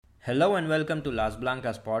Hello and welcome to Las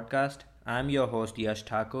Blancas podcast. I'm your host Yash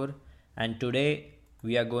Thakur, and today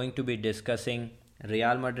we are going to be discussing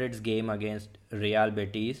Real Madrid's game against Real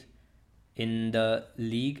Betis in the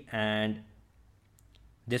league. And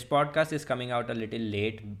this podcast is coming out a little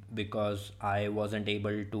late because I wasn't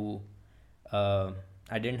able to, uh,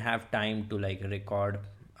 I didn't have time to record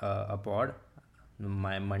a pod.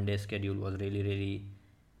 My Monday schedule was really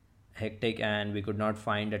hectic and we could not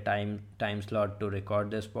find a time slot to record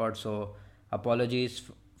this pod, so apologies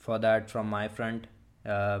for that from my front.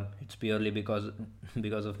 It's purely because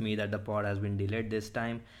because of me that the pod has been delayed this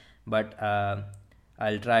time, but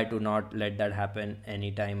I'll try to not let that happen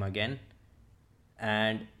anytime again.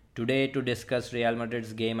 And today, to discuss Real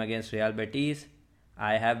Madrid's game against Real Betis,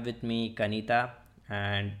 I have with me Kanita.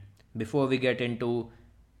 And before we get into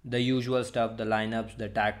the usual stuff, the lineups, the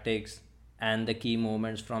tactics, and the key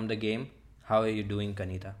moments from the game, how are you doing,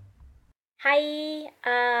 Kanita? Hi.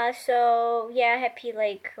 So happy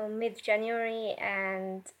like mid January,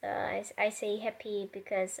 and I say happy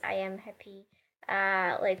because I am happy.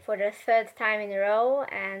 Like for the third time in a row,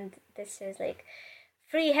 and this is like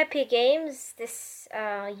three happy games this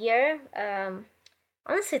year.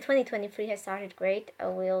 Honestly, 2023 has started great.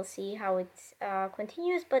 We'll see how it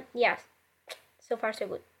continues, but yeah, so far so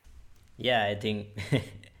good. Yeah, I think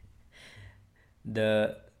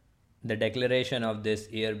the the declaration of this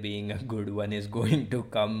year being a good one is going to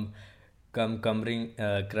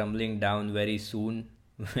crumbling down very soon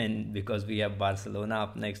when because we have Barcelona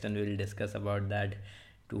up next and we'll discuss about that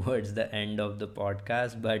towards the end of the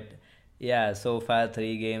podcast. But yeah, so far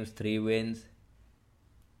three games, three wins.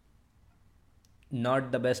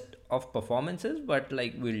 Not the best of performances, but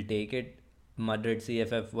like we'll take it. Madrid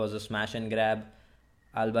CFF was a smash and grab.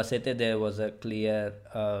 Albacete, there was a clear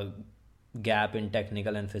gap in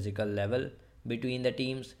technical and physical level between the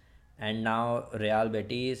teams. And now Real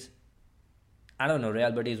Betis, I don't know,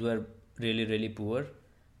 Real Betis were really poor.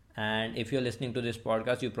 And if you're listening to this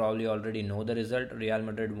podcast, you probably already know the result. Real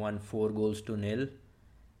Madrid won 4 goals to nil.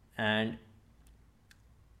 And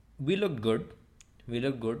we looked good. We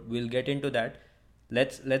looked good. We'll get into that.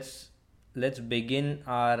 Let's begin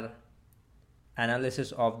our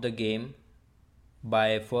analysis of the game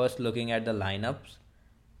by first looking at the lineups.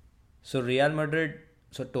 So Real Madrid,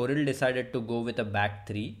 so Toril decided to go with a back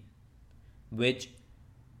three, which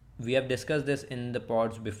we have discussed this in the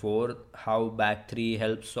pods before, how back three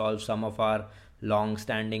helps solve some of our long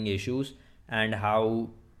standing issues and how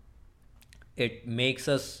it makes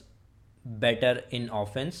us better in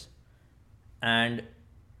offense and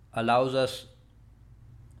allows us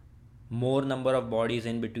more number of bodies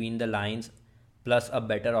in between the lines plus a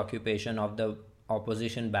better occupation of the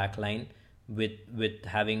opposition back line with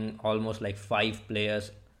having almost like five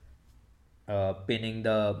players pinning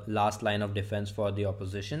the last line of defense for the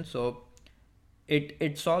opposition. So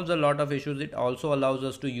it solves a lot of issues. It also allows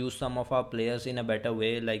us to use some of our players in a better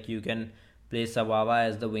way. Like you can play Savava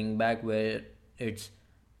as the wing back where it's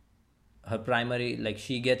her primary, like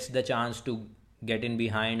she gets the chance to get in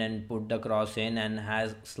behind and put the cross in and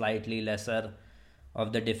has slightly lesser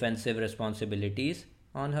of the defensive responsibilities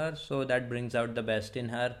on her, so that brings out the best in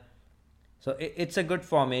her. So it's a good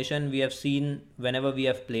formation. We have seen whenever we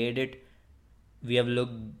have played it, we have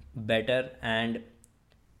looked better, and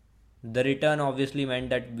the return obviously meant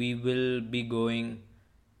that we will be going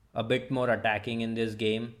a bit more attacking in this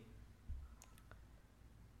game,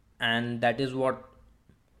 and that is what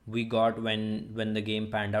we got when the game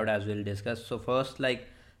panned out, as we'll discuss. So first, like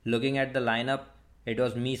looking at the lineup, it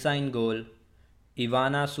was Misa in goal,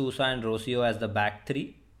 Ivana, Sousa and Rocio as the back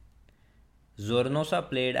three. Zornosa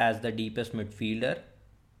played as the deepest midfielder,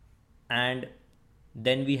 and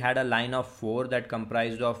then we had a line of four that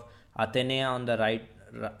comprised of Atenea on the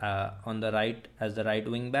right as the right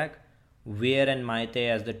wing back, Weir and Maite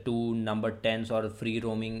as the two number 10s or free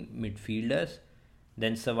roaming midfielders,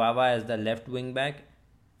 then Savava as the left wing back,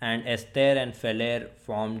 and Esther and Feller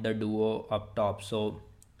formed the duo up top. So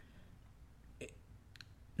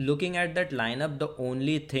looking at that lineup, the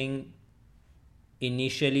only thing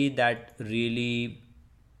initially that really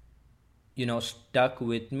stuck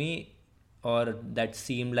with me or that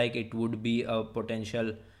seemed like it would be a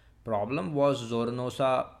potential problem was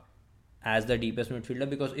Zornosa as the deepest midfielder,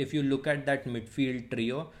 because if you look at that midfield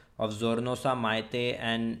trio of Zornosa, Maite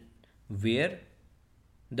and Weir,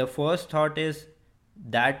 the first thought is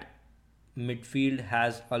that midfield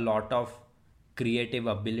has a lot of creative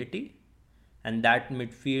ability, and that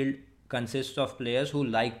midfield consists of players who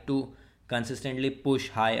like to consistently push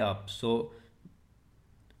high up. So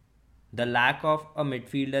the lack of a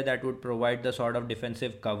midfielder that would provide the sort of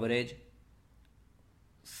defensive coverage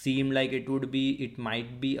seemed like it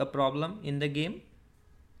might be a problem in the game.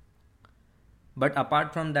 But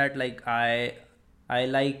apart from that, like I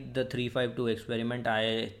like the 3-5-2 experiment.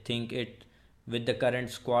 I think it, with the current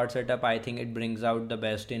squad setup, I think it brings out the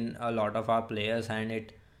best in a lot of our players, and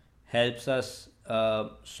it helps us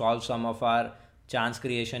solve some of our chance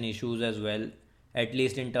creation issues as well, at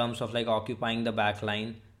least in terms of like occupying the back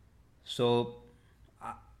line. So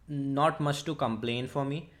uh, not much to complain for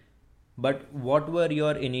me. But what were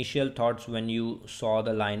your initial thoughts when you saw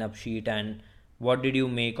the lineup sheet, and what did you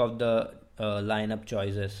make of the lineup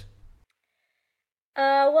choices?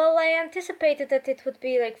 Well, I anticipated that it would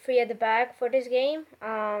be like three at the back for this game.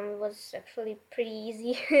 It was actually pretty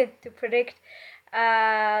easy to predict.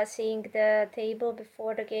 Seeing the table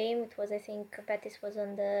before the game, it was, I think Betis was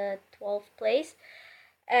on the 12th place,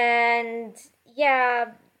 and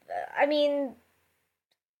yeah, I mean,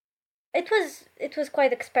 it was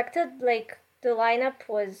quite expected. Like the lineup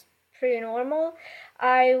was pretty normal.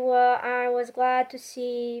 I was glad to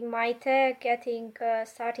see Maite getting a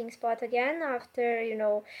starting spot again after,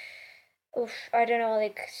 oof, I don't know,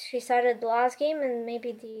 like she started the last game and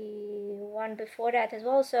maybe the one before that as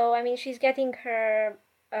well. So I mean, she's getting her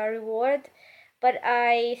reward, but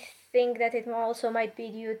I think that it also might be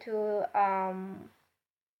due to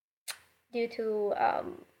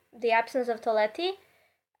the absence of Toletti.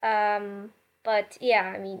 Um, but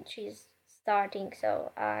yeah, I mean, she's starting,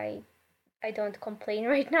 so I don't complain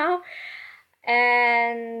right now.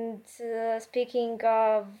 And speaking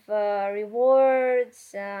of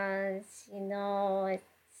rewards, it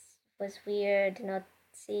was weird not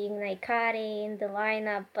seeing Naikari in the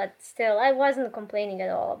lineup, but still, I wasn't complaining at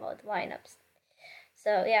all about lineups.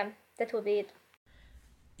 So yeah, that will be it.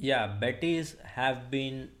 Yeah, Betis have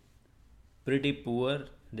been pretty poor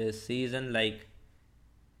this season, like,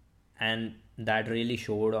 and that really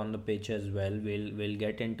showed on the pitch as well. We'll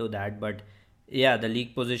get into that, but yeah, the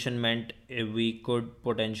league position meant we could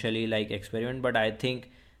potentially like experiment. But I think,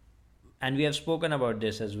 and we have spoken about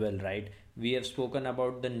this as well, right? We have spoken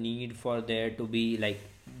about the need for there to be like,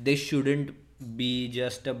 this shouldn't be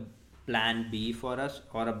just a plan B for us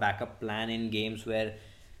or a backup plan in games where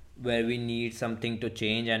we need something to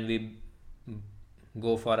change, and we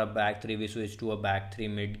go for a back three, we switch to a back three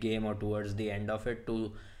mid game or towards the end of it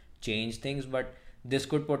to change things. But this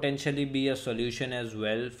could potentially be a solution as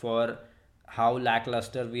well for how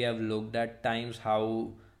lackluster we have looked at times,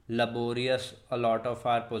 how laborious a lot of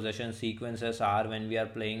our possession sequences are when we are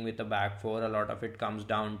playing with a back four. A lot of it comes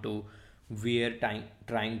down to we're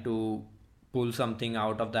trying to pull something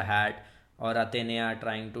out of the hat, or Atenea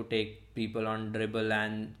trying to take people on dribble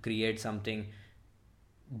and create something.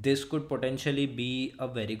 This could potentially be a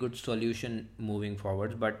very good solution moving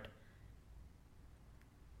forwards. But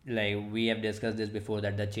like we have discussed this before,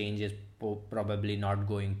 that the change is probably not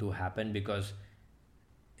going to happen, because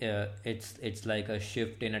it's like a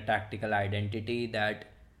shift in a tactical identity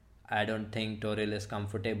that I don't think Toril is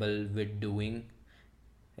comfortable with doing,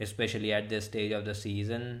 especially at this stage of the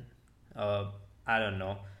season. uh, I don't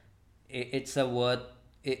know. It's a worth,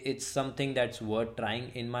 it's something that's worth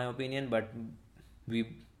trying in my opinion, but we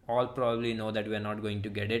all probably know that we are not going to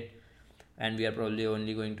get it, and we are probably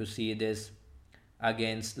only going to see this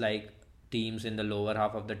against like teams in the lower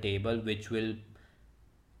half of the table, which will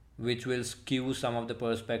skew some of the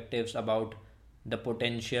perspectives about the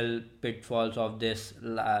potential pitfalls of this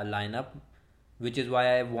lineup, which is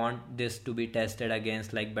why I want this to be tested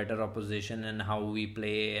against like better opposition and how we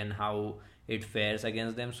play and how it fares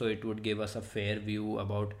against them, so it would give us a fair view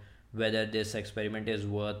about whether this experiment is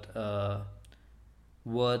worth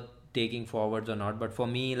taking forwards or not. But for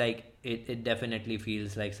me, like it definitely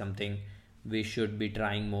feels like something we should be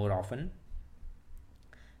trying more often.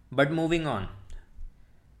 But moving on,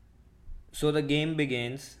 so the game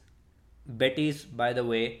begins. Betis, by the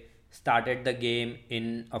way, started the game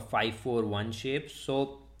in a 5-4-1 shape.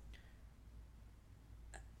 So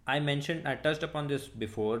I touched upon this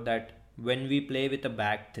before, that when we play with a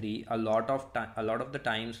back three, a lot of the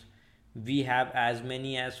times we have as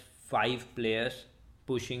many as five players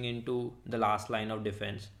pushing into the last line of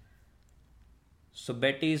defense. So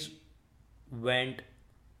went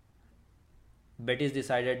Betis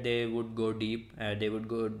decided they would go deep. They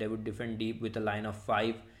would defend deep with a line of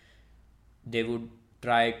five. They would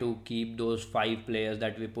try to keep those five players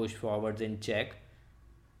that we push forwards in check.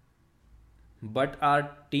 But our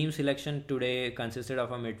team selection today consisted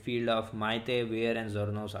of a midfield of Maite, Weir, and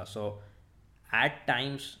Zornosa. So at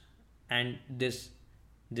times, and this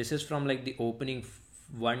is from like the opening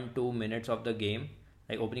 1-2 minutes of the game,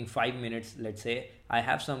 like opening 5 minutes, let's say. I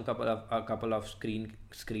have some couple of a couple of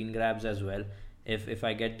screen grabs as well. if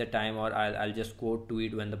I get the time, or I'll just quote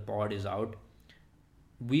tweet when the pod is out.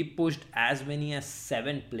 We pushed as many as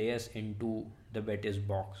 7 players into the Betis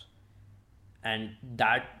box, and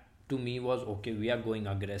that to me was okay. We are going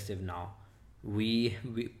aggressive now. We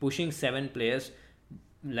pushing 7 players.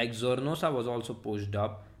 Like Zornosa was also pushed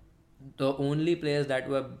up. The only players that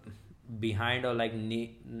were behind or like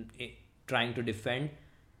trying to defend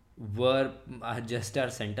were just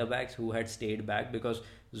our centre backs who had stayed back, because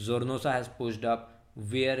Zornosa has pushed up.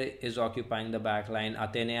 Weir is occupying the back line.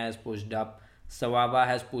 Atenea has pushed up. Sawaba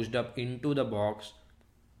has pushed up into the box.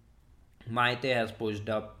 Maite has pushed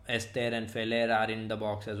up. Esther and Feller are in the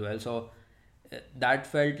box as well. So that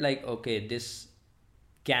felt like okay, this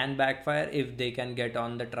can backfire if they can get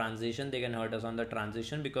on the transition. They can hurt us on the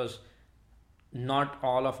transition, because not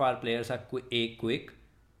all of our players are quick.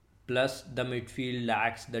 Plus, the midfield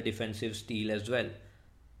lacks the defensive steel as well.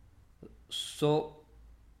 So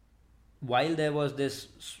while there was this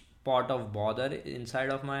spot of bother inside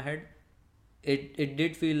of my head, it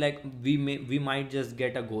did feel like we might just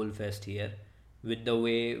get a goal fest here, with the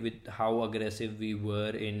way, with how aggressive we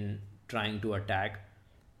were in trying to attack.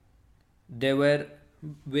 There were,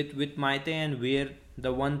 with Maite and Weir,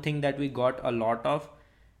 the one thing that we got a lot of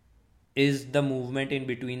is the movement in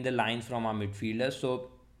between the lines from our midfielders.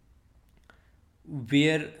 So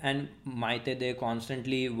Weir and Maite, they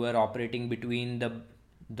constantly were operating between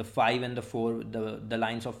the five and the four, the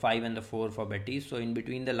lines of five and the four for Betis. So in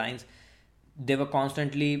between the lines, they were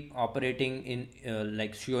constantly operating in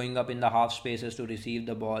like showing up in the half spaces to receive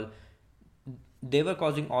the ball. They were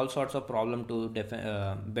causing all sorts of problem to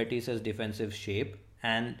Betis's defensive shape,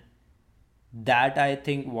 and that I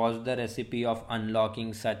think was the recipe of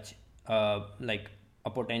unlocking such like a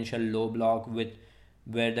potential low block with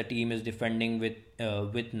where the team is defending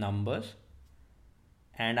with numbers.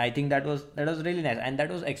 And I think that was really nice, and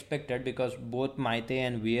that was expected, because both Maite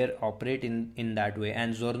and Weir operate in that way,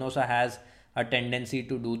 and Zornosa has a tendency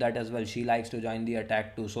to do that as well. She likes to join the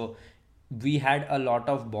attack too. So we had a lot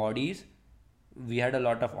of bodies, we had a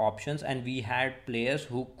lot of options, and we had players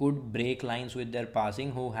who could break lines with their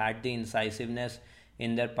passing, who had the incisiveness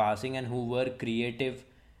in their passing, and who were creative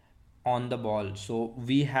on the ball. So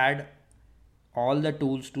we had all the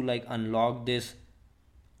tools to like unlock this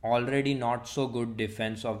already not so good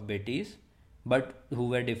defense of Betis, but who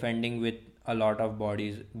were defending with a lot of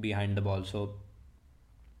bodies behind the ball. So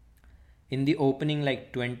in the opening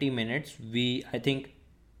like 20 minutes, we I think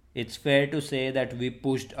it's fair to say that we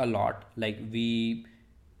pushed a lot. Like we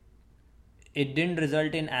it didn't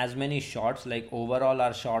result in as many shots. Like overall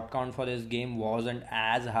our shot count for this game wasn't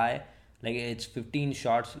as high. Like it's 15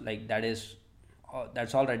 shots. Like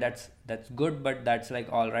that's all right. That's good, but that's like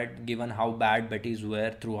all right given how bad Betis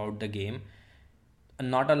were throughout the game.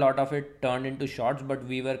 Not a lot of it turned into shots, but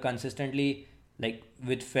we were consistently, like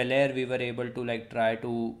with Feller, we were able to like try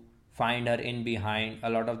to find her in behind. A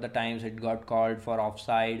lot of the times it got called for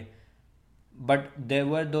offside, but there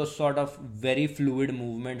were those sort of very fluid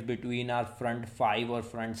movements between our front five or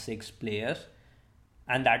front six players,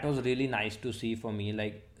 and that was really nice to see for me.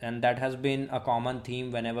 Like, and that has been a common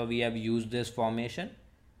theme whenever we have used this formation.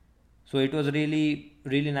 So it was really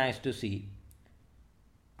nice to see.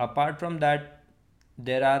 Apart from that,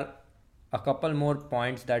 there are a couple more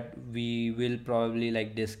points that we will probably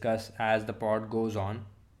like discuss as the pod goes on.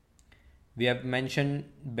 We have mentioned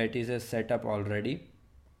Betis' setup already,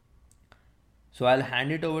 so I'll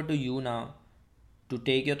hand it over to you now to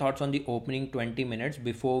take your thoughts on the opening 20 minutes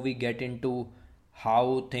before we get into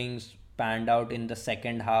how things panned out in the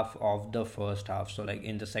second half of the first half. So like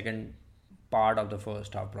in the second part of the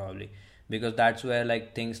first half probably, because that's where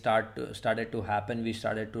like things started to happen. We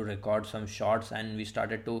started to record some shots, and we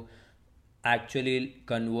started to actually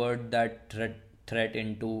convert that threat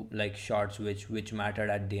into like shots which mattered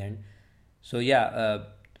at the end. So yeah,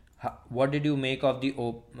 what did you make of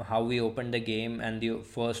how we opened the game and the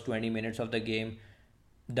first 20 minutes of the game,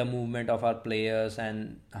 the movement of our players,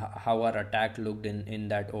 and how our attack looked in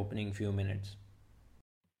that opening few minutes?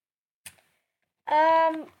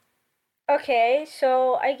 Um, okay,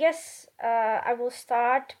 so I guess I will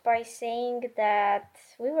start by saying that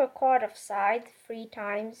we were caught offside 3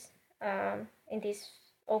 times in these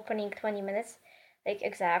opening 20 minutes, like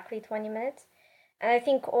exactly 20 minutes. And I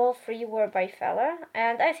think all three were by Feller,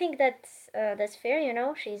 and I think that's fair. You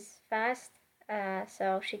know, she's fast,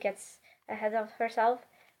 so she gets ahead of herself.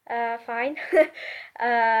 Fine,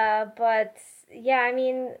 but yeah, I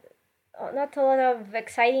mean, not a lot of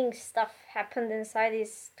exciting stuff happened inside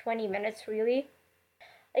these 20 minutes, really.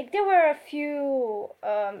 Like there were a few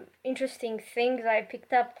interesting things I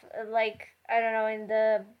picked up, like I don't know, in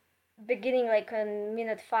the beginning, like in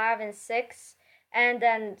minute 5 and 6. and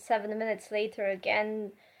then 7 minutes later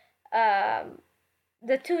again, um,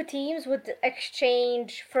 the two teams would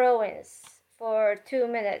exchange throw-ins for 2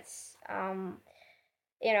 minutes. One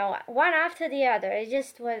after the other. It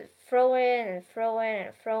just was throw in and throw in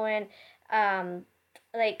and throw in. Um,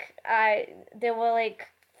 there were like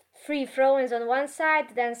three throw-ins on one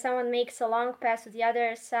side, then someone makes a long pass to the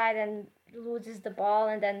other side and loses the ball,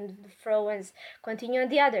 and then the throw-ins continue on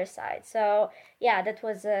the other side. So yeah, that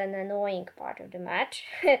was an annoying part of the match.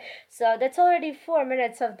 So that's already 4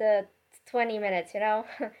 minutes of the 20 minutes,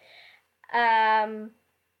 um,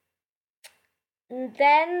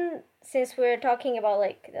 then, since we're talking about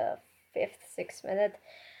like the fifth, 6 minute,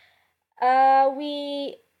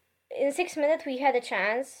 we in 6 minutes we had a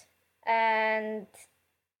chance, and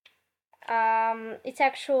it's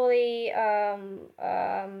actually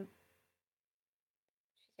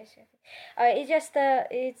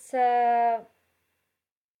it's a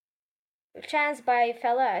chance by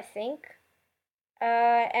Fella, I think,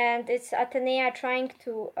 and it's Atenea trying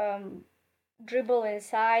to dribble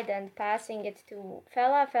inside and passing it to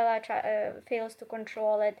Fella. Fails to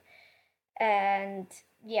control it, and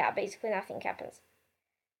yeah, basically nothing happens.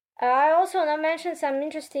 I also want to mention some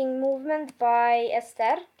interesting movement by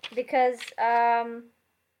Esther, because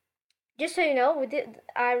just so you know,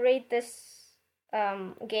 I rate this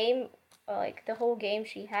game, like the whole game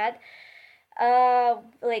she had,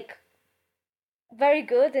 like very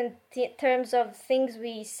good in terms of things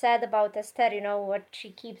we said about Esther, what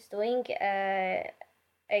she keeps doing,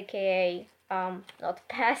 aka not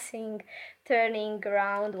passing, turning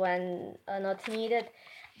around when not needed.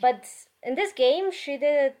 But in this game, she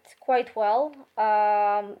did it quite well.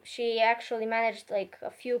 She actually managed like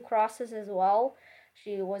a few crosses as well.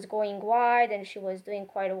 She was going wide and she was doing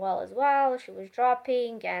quite well as well. She was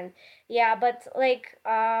dropping, and yeah, but like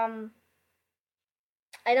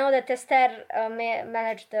I know that Esther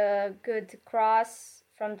managed a good cross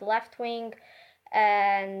from the left wing,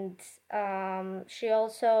 and she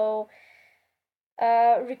also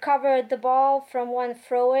recovered the ball from one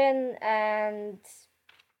throw in, and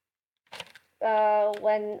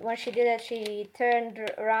when she did it, she turned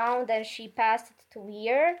around and she passed it to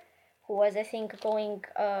Weir, who was, I think, going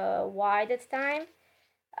wide at the time.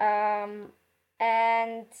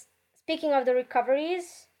 And speaking of the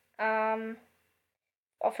recoveries,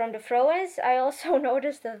 from the throw-ins, I also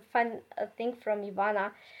noticed a fun thing from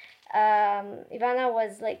Ivana. Ivana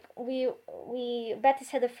was like, we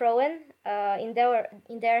Betis had a throw-in in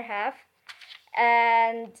their half,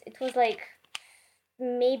 and it was like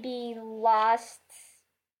maybe last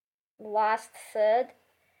third,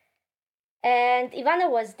 and Ivana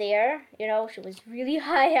was there. She was really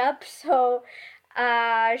high up, so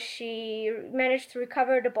she managed to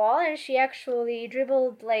recover the ball, and she actually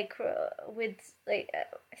dribbled like with like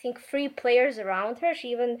I think three players around her. She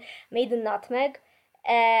even made a nutmeg,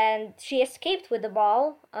 and she escaped with the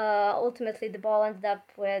ball. Ultimately, the ball ended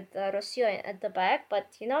up with Rossio at the back,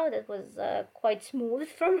 but that was quite smooth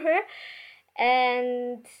from her.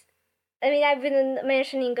 And I mean, I've been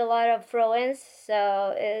mentioning a lot of throw-ins,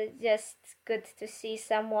 so it's just good to see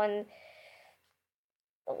someone,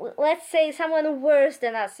 let's say someone worse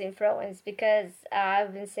than us in throw-ins, because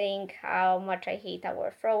I've been saying how much I hate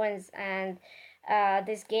our throw-ins, and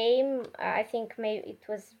this game, I think maybe it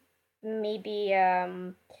was maybe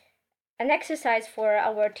an exercise for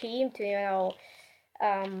our team to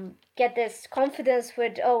get this confidence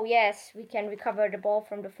with, oh yes, we can recover the ball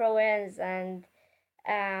from the throw-ins, and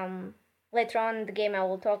later on in the game I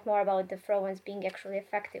will talk more about the throw-ins being actually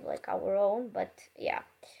effective like our own, but yeah.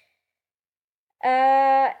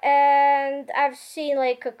 And I've seen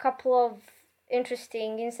like a couple of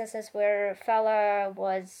interesting instances where Fella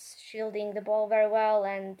was shielding the ball very well,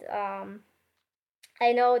 and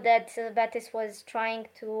I know that Betis was trying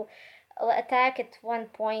to attack at one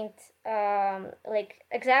point, like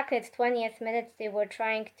exactly at 20th minute, they were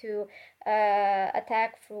trying to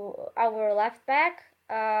attack through our left back,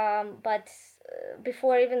 but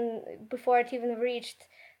before it even reached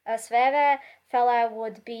Sveve, Fella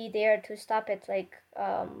would be there to stop it, like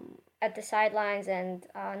at the sidelines, and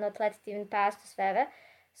not let it even pass to Sveve.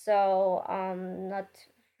 So not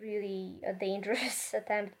really a dangerous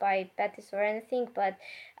attempt by Betis or anything, but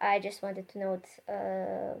I just wanted to note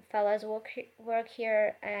Fella's work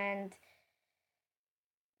here, and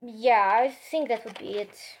yeah, I think that would be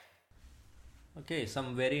it. Okay,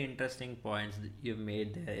 some very interesting points that you've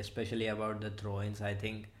made there, especially about the throw-ins. I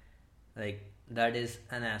think like that is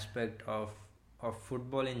an aspect of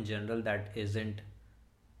football in general that isn't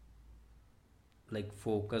like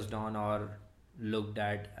focused on or looked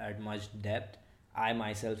at much depth. I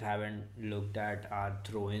myself haven't looked at our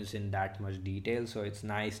throw-ins in that much detail, so it's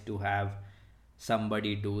nice to have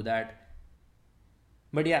somebody do that.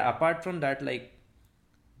 But yeah, apart from that, like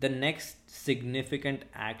the next significant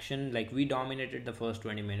action, like we dominated the first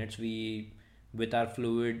 20 minutes. We, with our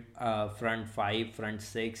fluid front five, front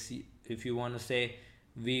six, if you want to say,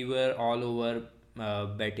 we were all over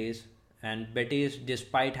Betis. And Betis,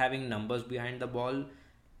 despite having numbers behind the ball,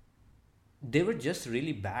 they were just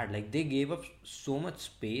really bad. Like they gave up so much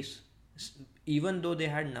space. Even though they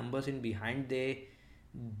had numbers in behind, they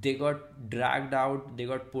got dragged out. They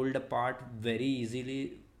got pulled apart very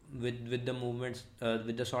easily with the movements,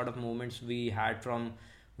 with the sort of movements we had from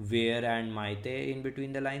Weir and Maite in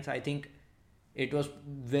between the lines. I think it was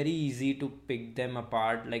very easy to pick them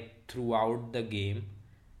apart like throughout the game.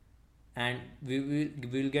 And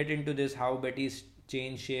we'll get into this how Betis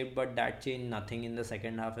changed shape, but that changed nothing in the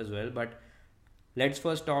second half as well. But let's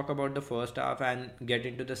first talk about the first half and get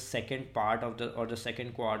into the second part of the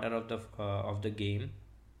second quarter of the game.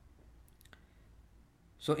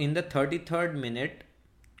 So in the 33rd minute,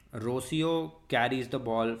 Rocio carries the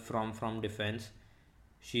ball from defense.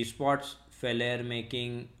 She spots Feller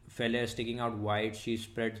sticking out wide. She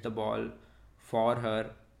spreads the ball for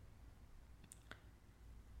her.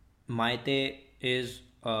 Maite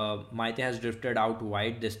has drifted out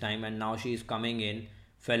wide this time, and now she's coming in.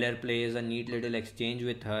 Feller plays a neat little exchange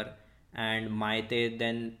with her, and Maite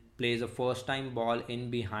then plays a first time ball in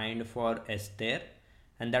behind for Esther,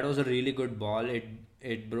 and that was a really good ball.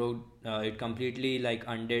 It completely like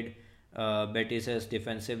undid Betis's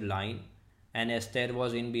defensive line, and Esther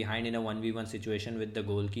was in behind in a 1v1 situation with the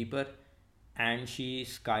goalkeeper, and she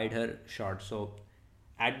skied her shot. So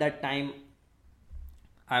at that time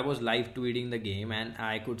I was live tweeting the game and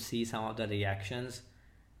I could see some of the reactions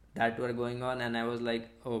that were going on, and I was like,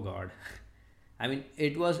 oh god. I mean,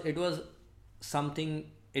 it was something.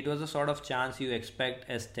 It was a sort of chance you expect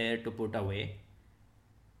Esther to put away,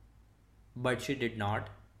 but she did not.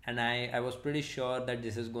 And I was pretty sure that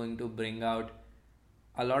this is going to bring out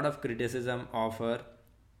a lot of criticism of her,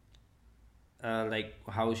 like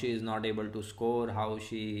how she is not able to score, how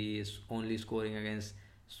she is only scoring against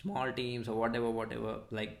small teams or whatever,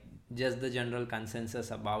 like just the general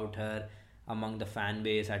consensus about her among the fan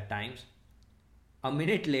base at times. A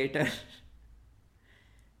minute later,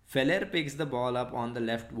 Feller picks the ball up on the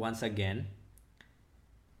left once again.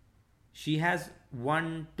 She has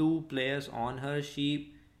one, two players on her.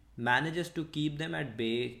 She manages to keep them at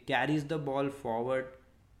bay, carries the ball forward,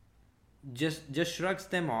 just shrugs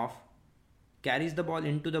them off, carries the ball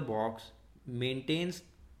into the box, maintains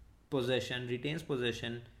possession, retains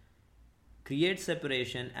possession, creates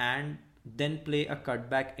separation, and then play a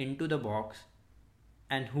cutback into the box.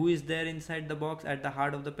 And who is there inside the box at the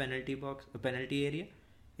heart of the penalty area?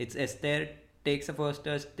 It's Esther. Takes a first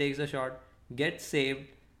touch, takes a shot, gets saved.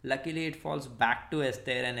 Luckily, it falls back to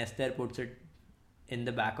Esther, and Esther puts it in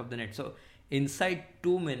the back of the net. So inside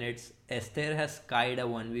 2 minutes, Esther has skied a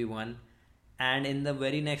 1v1, and in the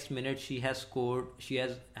very next minute, she has scored. She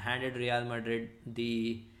has handed Real Madrid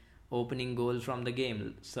the opening goal from the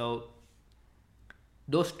game. So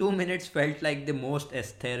those 2 minutes felt like the most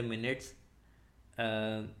Esther minutes,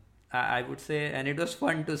 uh, I would say, and it was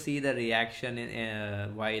fun to see the reaction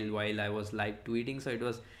while I was live tweeting. So it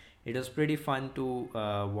was pretty fun to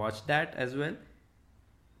watch that as well.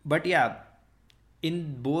 But yeah,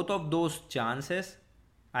 in both of those chances,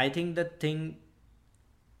 I think the thing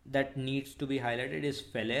that needs to be highlighted is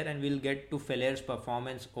Feller, and we'll get to Feller's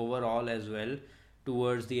performance overall as well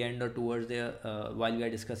towards the end, or towards the while we are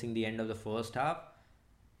discussing the end of the first half.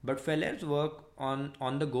 But Feller's work on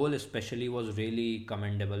the goal especially was really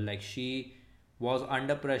commendable. Like she was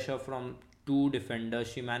under pressure from two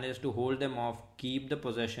defenders. She managed to hold them off, keep the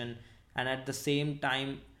possession, and at the same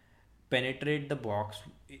time penetrate the box.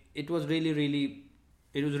 It was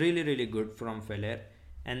really good from Feller.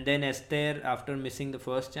 And then Esther, after missing the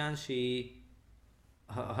first chance,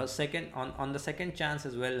 her second on the second chance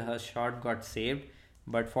as well, her shot got saved,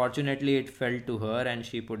 but fortunately it fell to her and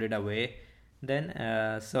she put it away. Then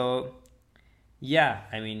so yeah,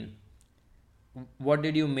 I mean, what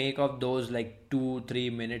did you make of those like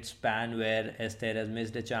 2-3 minute span where Esther has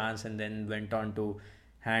missed a chance and then went on to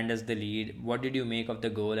hand us the lead? What did you make of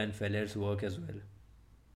the goal and Feller's work as well?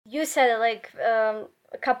 You said like a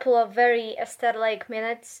couple of very aesthetic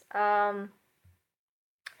minutes. I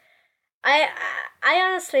I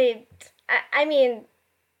honestly, I mean,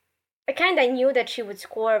 I kind of knew that she would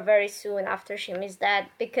score very soon after she missed that,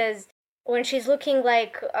 because when she's looking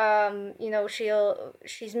like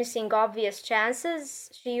she's missing obvious chances,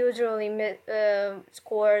 she usually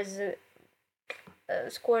scores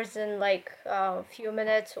scores in like a few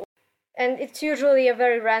minutes, and it's usually a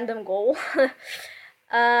very random goal.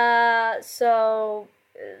 So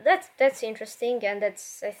that's interesting, and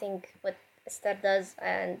that's I think what Esther does.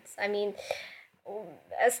 And I mean,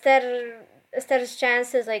 Esther Esther's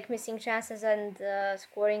chances, like missing chances, and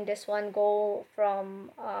scoring this one goal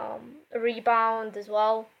from a rebound as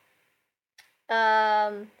well.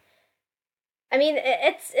 Um, I mean,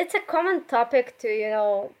 it's a common topic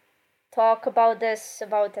to talk about this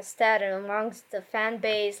about Esther amongst the fan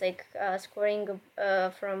base, like scoring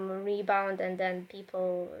from a rebound and then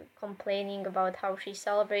people complaining about how she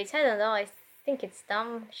celebrates. I don't know. I think it's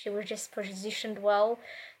dumb. She was just positioned well.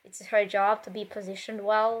 It's her job to be positioned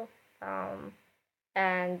well. Um,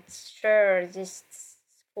 and sure, just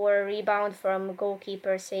score a rebound from a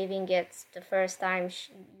goalkeeper saving it the first time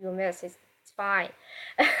you miss. It's fine.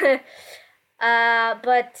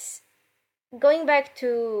 But going back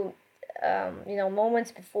to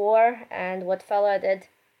moments before and what Fella did.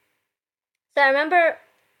 So I remember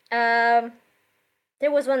um,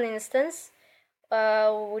 there was one instance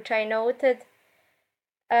which I noted.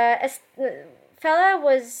 As Fella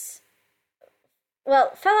was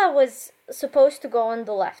Fella was supposed to go on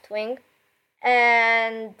the left wing,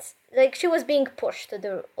 and like she was being pushed to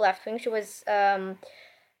the left wing. She was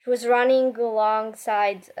running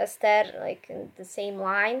alongside Esther, like in the same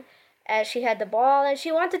line, as she had the ball, and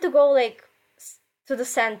she wanted to go like to the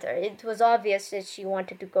center. It was obvious that she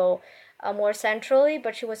wanted to go more centrally,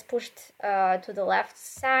 but she was pushed to the left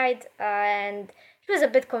side, and she was a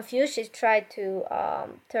bit confused. She tried to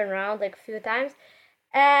turn around like a few times,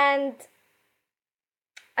 and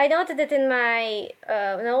I noted it in my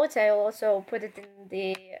notes. I also put it in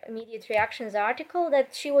the immediate reactions article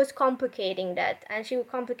that she was complicating that, and she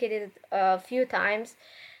complicated it a few times.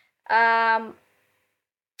 Um,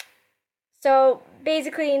 so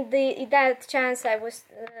basically, in that chance,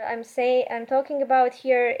 I'm talking about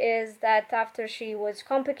here is that after she was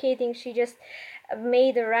complicating, she just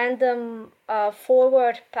made a random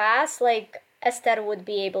forward pass, like Esther would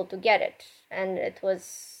be able to get it, and it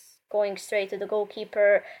was going straight to the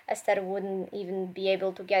goalkeeper. Esther wouldn't even be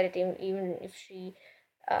able to get it, even if she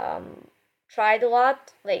um, tried a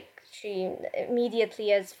lot. Like she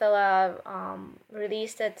immediately, as Fela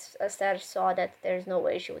released it, Esther saw that there's no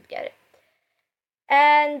way she would get it.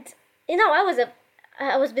 And I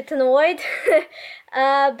was a bit annoyed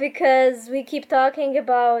because we keep talking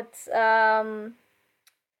about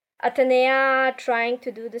Atenea trying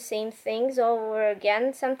to do the same things over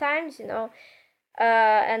again sometimes,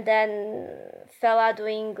 and then Fella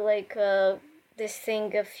doing like this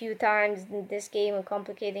thing a few times in this game and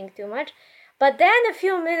complicating too much. But then a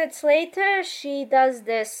few minutes later, she does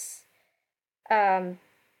this um,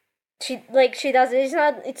 she does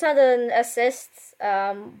it's not an assist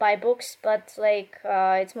by Books, but like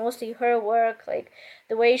it's mostly her work, like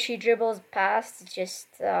the way she dribbles past is just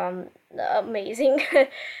amazing.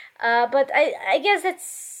 But I guess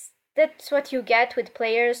that's what you get with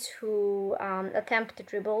players who attempt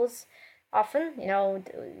dribbles often.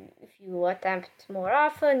 If you attempt more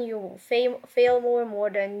often, you fail more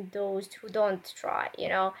than those who don't try.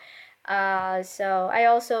 So I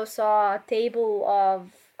also saw a table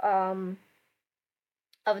um,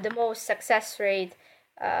 of the most success rate,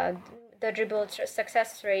 uh, the dribble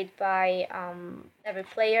success rate by every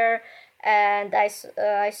player, and I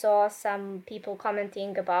saw some people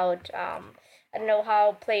commenting about I don't know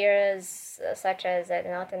how players such as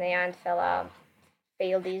Tanea and Fela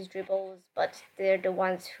fail these dribbles, but they're the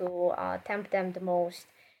ones who attempt them the most.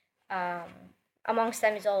 Amongst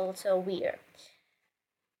them is also Weir.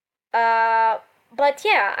 Uh, but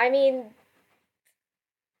yeah, I mean,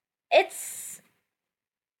 it's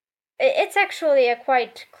it's actually a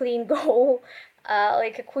quite clean goal,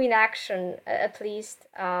 like a clean action at least.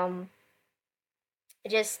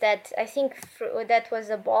 Just that I think that was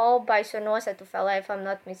a ball by Sonosa to Fela, if I'm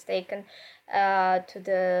not mistaken, to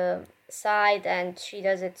the side, and she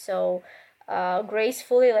does it so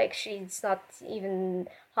gracefully, like it's not even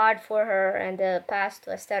hard for her, and the pass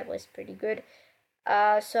to Esther was pretty good.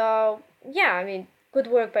 So yeah, I mean, good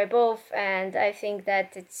work by both, and I think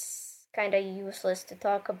that it's kind of useless to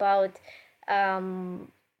talk about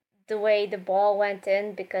um, the way the ball went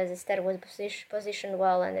in because Esther was positioned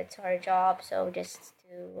well, and it's her job. So just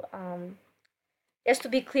to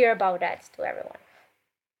be clear about that to everyone.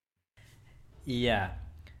 Yeah.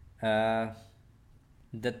 Uh,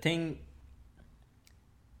 the thing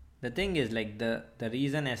the thing is like the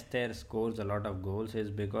reason Esther scores a lot of goals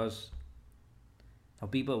is because now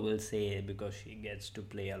people will say because she gets to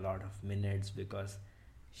play a lot of minutes because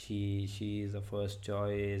she is the first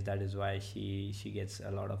choice, that is why she gets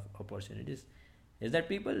a lot of opportunities. is that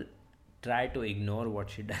people try to ignore what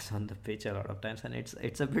she does on the pitch a lot of times, and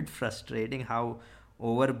it's a bit frustrating how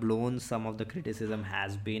overblown some of the criticism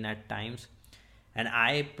has been at times. And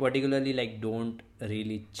I particularly like don't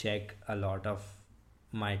really check a lot of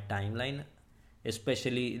my timeline,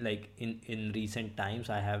 especially like in recent times.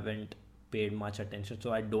 I haven't paid much attention,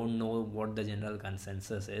 so I don't know what the general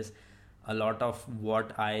consensus is. A lot of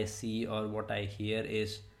what I see or what I hear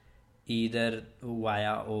is either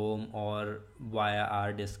via Om or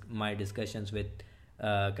via my discussions with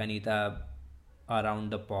Kanita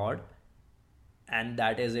around the pod, and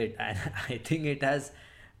that is it. And I think it has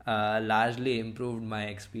largely improved my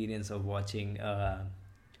experience of watching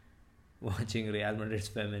Real Madrid's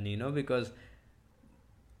Femenino, because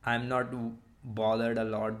I'm not bothered a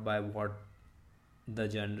lot by what the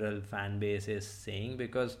general fan base is saying,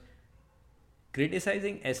 because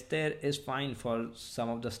criticizing Esther is fine for some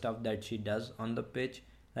of the stuff that she does on the pitch.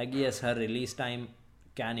 Like, yes, her release time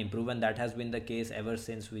can improve, and that has been the case ever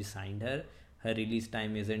since we signed her. Her release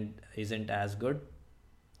time isn't as good,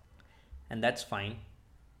 and that's fine.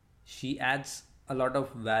 She adds a lot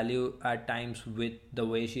of value at times with the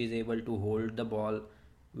way she is able to hold the ball,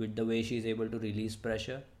 with the way she is able to release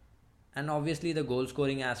pressure. And obviously the goal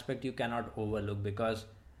scoring aspect you cannot overlook, because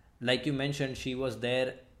like you mentioned, she was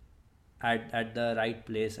there at the right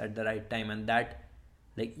place at the right time, and that,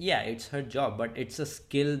 like, yeah, it's her job, but it's a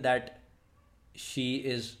skill that she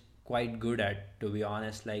is quite good at, to be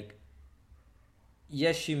honest. Like,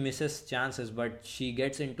 yes, she misses chances, but she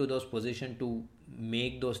gets into those positions to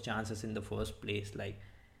make those chances in the first place. Like,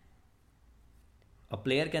 a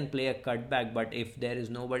player can play a cutback, but if there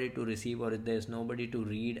is nobody to receive, or if there is nobody to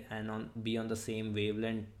read and be on the same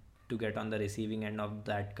wavelength to get on the receiving end of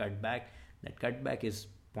that cutback is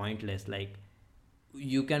pointless. Like,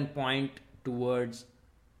 you can point towards,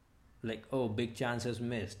 like, oh, big chances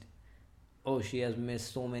missed, oh, she has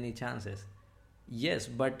missed so many chances. Yes,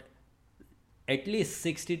 but at least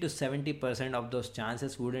 60 to 70% of those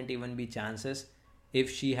chances wouldn't even be chances if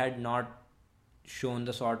she had not shown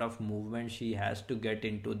the sort of movement she has to get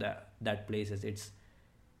into that places.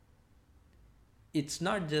 It's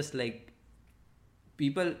not just like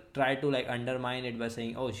people try to like undermine it by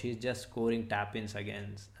saying, oh, she's just scoring tap-ins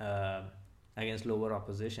against lower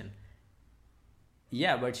opposition.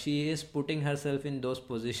 Yeah, but she is putting herself in those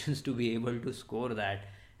positions to be able to score that.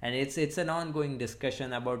 And it's an ongoing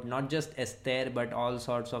discussion about not just Esther but all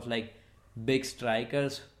sorts of like big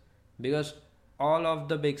strikers, because all of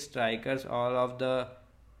the big strikers, all of the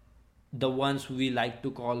ones we like to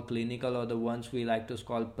call clinical, or the ones we like to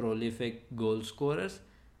call prolific goal scorers,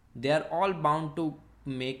 they are all bound to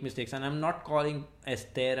make mistakes. And I'm not calling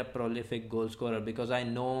Esther a prolific goal scorer, because I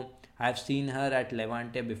know, I've seen her at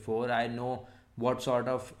Levante before. I know what sort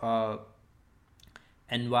of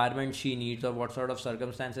environment she needs, or what sort of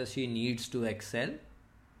circumstances she needs to excel.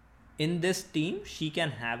 In this team she can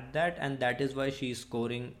have that, and that is why she's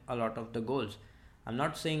scoring a lot of the goals. I'm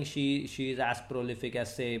not saying she is as prolific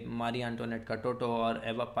as, say, Marie Antoinette Katoto or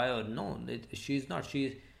Eva Paior. No, she's not.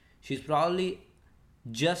 She's probably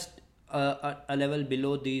just a level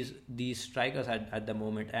below these strikers at the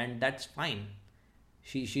moment, and that's fine.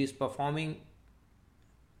 She's performing.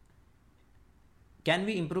 Can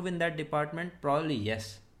we improve in that department? Probably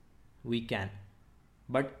yes, we can.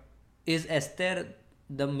 But is Esther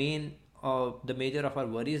the major of our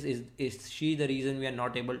worries? Is she the reason we are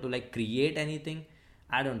not able to like create anything?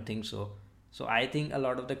 I don't think so. So I think a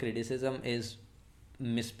lot of the criticism is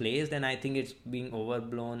misplaced, and I think it's being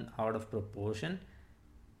overblown out of proportion.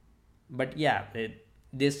 But yeah,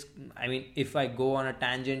 this, I mean, if I go on a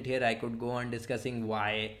tangent here, I could go on discussing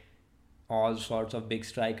why all sorts of big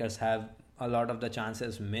strikers have a lot of the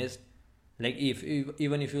chances missed. Like, if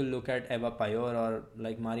even if you look at Eva Paior or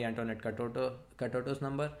like Marie Antoinette Katoto's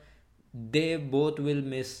number, they both will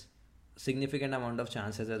miss significant amount of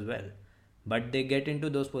chances as well. But they get into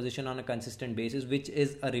those positions on a consistent basis, which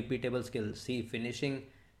is a repeatable skill. See,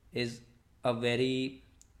 is a very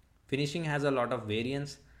finishing has a lot of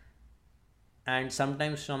variance, and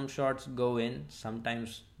sometimes some shots go in,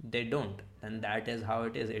 sometimes they don't, and that is how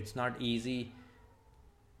it is. It's not easy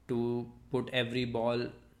to put every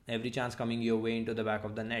chance coming your way into the back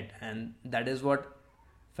of the net, and that is what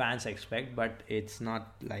fans expect, but it's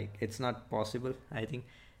not possible, I think.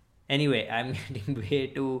 Anyway, I'm getting way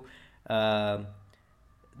too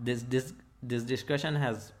this discussion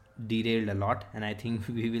has derailed a lot, and I think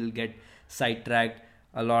we will get sidetracked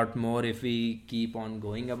a lot more if we keep on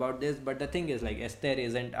going about this. But the thing is, like, Esther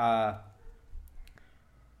isn't a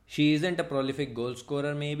prolific goal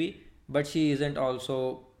scorer maybe, but she isn't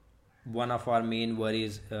also one of our main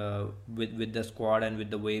worries with the squad and with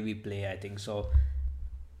the way we play, I think. So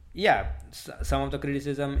Yeah, some of the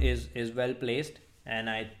criticism is well placed, and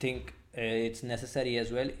I think it's necessary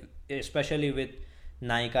as well, especially with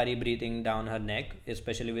Naikari breathing down her neck,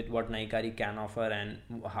 especially with what Naikari can offer and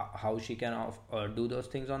how she can do those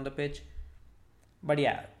things on the pitch. But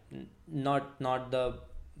yeah, not the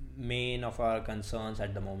main of our concerns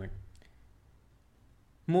at the moment.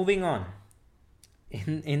 Moving on,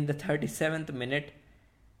 in the 37th minute,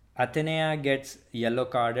 Athenea gets yellow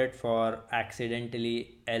carded for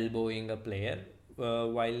accidentally elbowing a player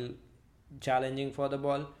while challenging for the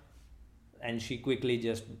ball, and she quickly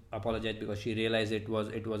just apologized because she realized it was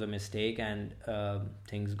a mistake, and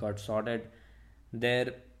things got sorted.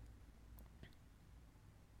 There,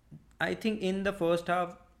 I think in the first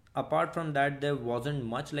half, apart from that, there wasn't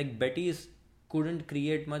much. Like Betis couldn't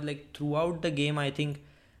create much. Like throughout the game, I think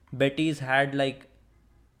Betis had like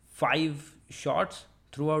five shots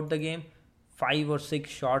throughout the game, 5 or 6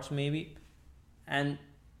 shots maybe, and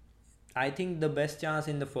I think the best chance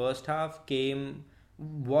in the first half came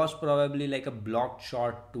was probably like a blocked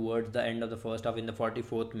shot towards the end of the first half in the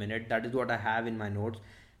 44th minute. That is what I have in my notes.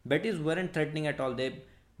 Betis weren't threatening at all. They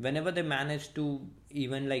whenever they managed to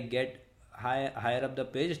even like get higher up the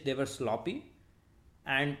pitch, they were sloppy,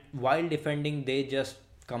 and while defending, they just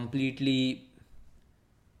completely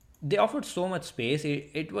they offered so much space.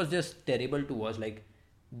 It was just terrible to watch. Like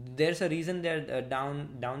there's a reason they're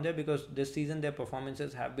down there because this season their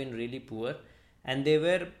performances have been really poor, and they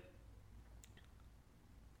were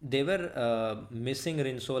missing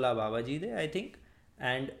Rinsola Babajide, I think,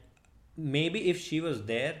 and maybe if she was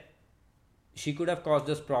there, she could have caused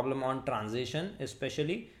this problem on transition,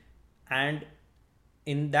 especially, and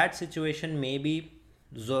in that situation, maybe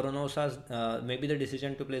the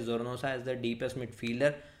decision to play Zornosa as the deepest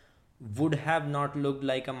midfielder would have not looked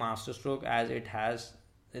like a masterstroke as it has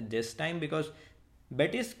this time, because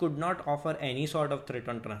Betis could not offer any sort of threat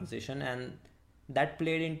on transition, and that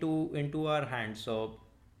played into our hands. So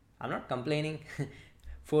I'm not complaining.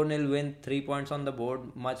 4-0 win, 3 points on the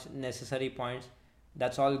board, much necessary points.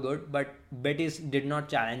 That's all good. But Betis did not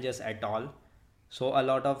challenge us at all. So a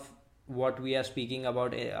lot of what we are speaking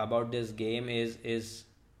about this game is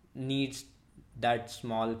needs that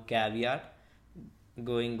small caveat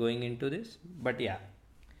going into this. But yeah,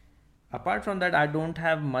 apart from that, I don't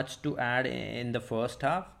have much to add in the first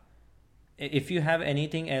half. If you have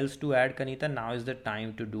anything else to add, Kanita, now is the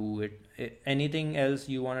time to do it. Anything else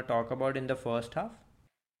you want to talk about in the first half?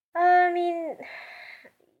 I mean,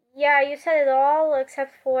 yeah, you said it all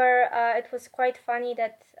except for it was quite funny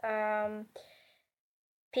that some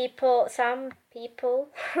people,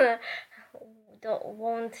 don't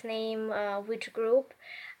won't name which group,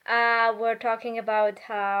 were talking about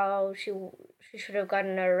how she should have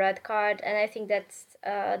gotten a red card, and I think that's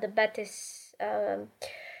the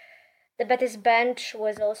Betis bench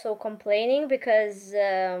was also complaining because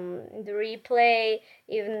the replay,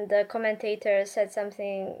 even the commentator said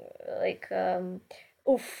something like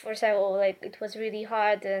 "oof" or something, or like it was really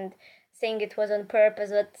hard and saying it was on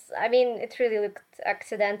purpose. But I mean, it really looked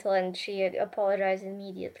accidental, and she apologized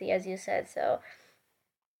immediately, as you said. So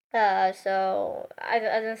I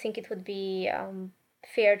don't think it would be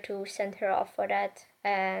fair to send her off for that,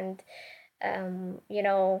 and you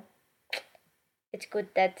know, it's good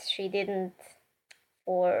that she didn't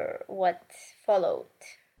for what followed.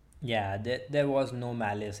 Yeah, there was no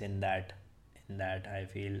malice in that. In that, I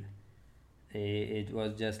feel it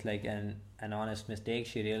was just like an honest mistake.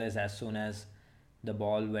 She realized as soon as the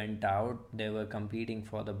ball went out, they were competing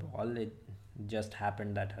for the ball. It just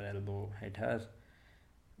happened that her elbow hit her.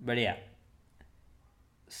 But yeah,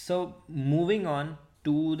 so moving on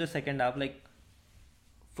to the second half, like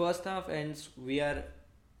first half ends, we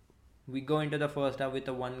go into the first half with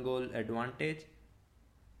a one goal advantage.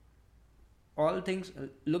 All things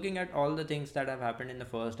Looking at all the things that have happened in the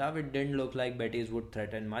first half, it didn't look like Betis would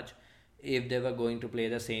threaten much if they were going to play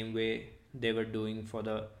the same way they were doing for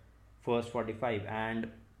the first 45, and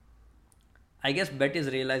I guess Betis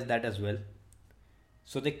realized that as well.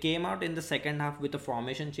 So they came out in the second half with a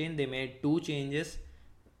formation change. They made two changes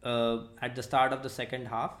at the start of the second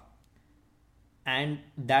half, and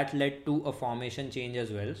that led to a formation change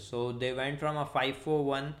as well. So they went from a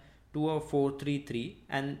 5-4-1 to a 4-3-3,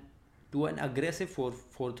 and to an aggressive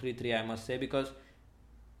 4-4-3-3, I must say, because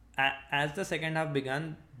as the second half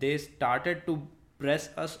began, they started to press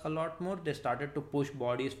us a lot more. They started to push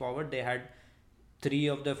bodies forward. They had three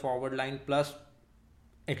of the forward line plus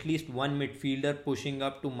at least one midfielder pushing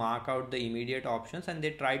up to mark out the immediate options, and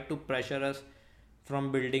they tried to pressure us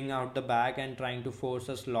from building out the back and trying to force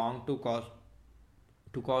us long to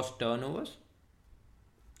cause turnovers.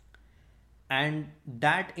 And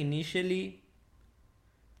that initially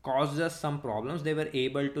caused us some problems. They were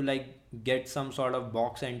able to like get some sort of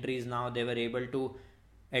box entries. Now they were able to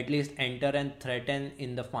at least enter and threaten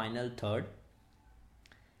in the final third.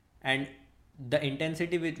 And the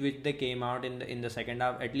intensity with which they came out in the second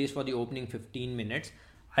half, at least for the opening 15 minutes,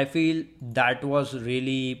 I feel that was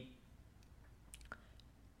really,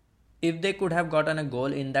 if they could have gotten a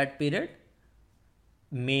goal in that period,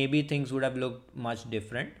 maybe things would have looked much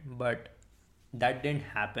different, but that didn't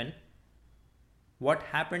happen. What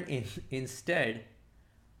happened instead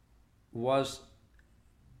was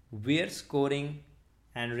we're scoring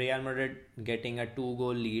and Real Madrid getting a 2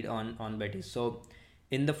 goal lead on Betis. So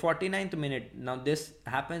in the 49th minute, now this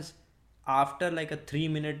happens after like a 3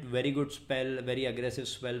 minute very good spell, very aggressive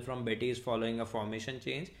spell from Betis following a formation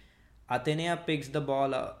change. Atenea picks the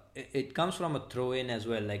ball. It comes from a throw in as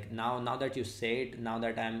well. Like now that you say it, now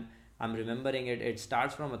that I'm remembering it, it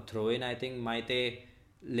starts from a throw in. I think Maite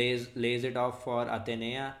lays it off for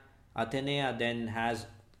Atenea. Atenea then has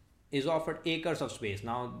is offered acres of space.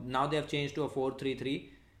 Now they have changed to a 4-3-3.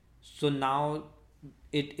 So now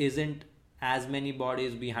it isn't as many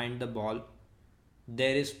bodies behind the ball.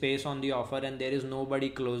 There is space on the offer and there is nobody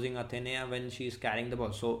closing Atenea when she is carrying the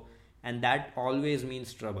ball. So, and that always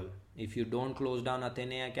means trouble. If you don't close down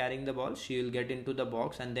Atenea carrying the ball, she will get into the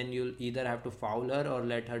box and then you'll either have to foul her or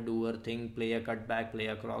let her do her thing, play a cutback, play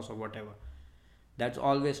a cross or whatever. That's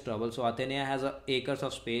always trouble. So Atenea has acres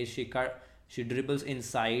of space. She dribbles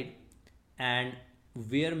inside, and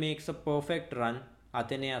Weir makes a perfect run.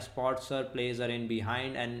 Atenea spots her, plays her in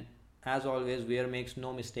behind, and as always, Weir makes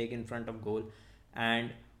no mistake in front of goal.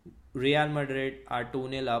 And Real Madrid are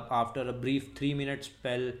 2-0 up after a brief 3 minute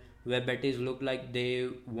spell where Betis looked like they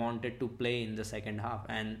wanted to play in the second half.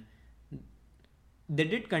 And they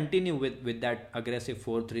did continue with that aggressive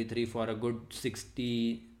 4-3-3 for a good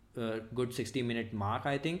 60-minute mark,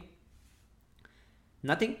 I think.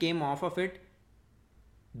 Nothing came off of it.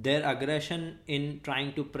 Their aggression in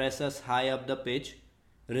trying to press us high up the pitch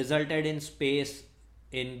resulted in space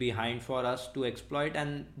in behind for us to exploit,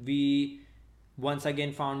 and we once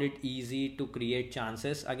again found it easy to create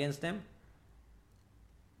chances against them.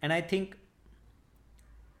 And I think,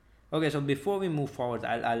 okay, so before we move forward,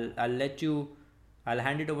 I'll let you, I'll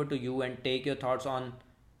hand it over to you and take your thoughts on,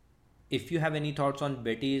 if you have any thoughts on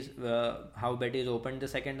Betis, how Betis opened the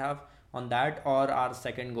second half on that, or our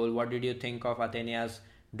second goal. What did you think of Atenea's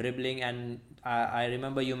dribbling? And I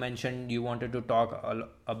remember you mentioned you wanted to talk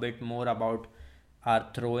a bit more about our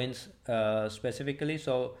throw-ins specifically.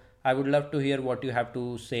 So I would love to hear what you have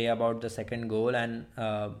to say about the second goal and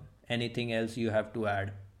anything else you have to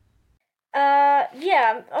add.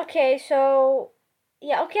 Yeah, okay, so,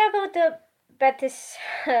 yeah, okay, about the Betis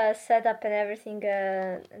setup and everything,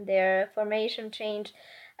 their formation change.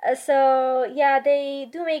 So, yeah, they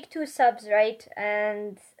do make two subs, right?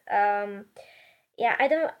 And, yeah, I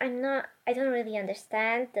don't really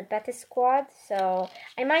understand the Betis squad, so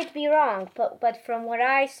I might be wrong, but from what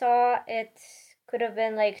I saw, it could have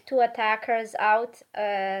been like two attackers out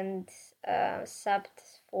and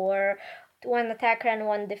subbed for one attacker and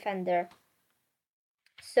one defender.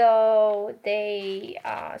 So they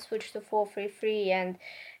switched to 4-3-3, and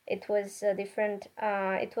it was different.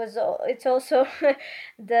 It's also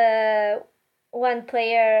the one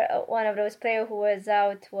player, one of those players who was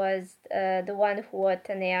out was the one who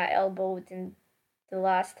Atenea elbowed in the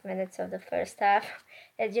last minutes of the first half.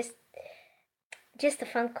 It's just a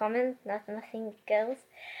fun comment, nothing else.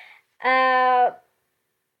 Uh,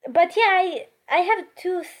 but yeah, I have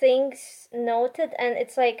two things noted, and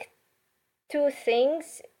it's like two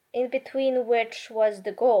things in between which was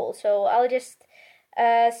the goal. So I'll just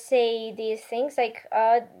say these things. Like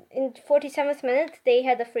in 47th minute, they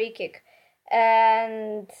had a free kick,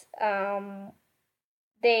 and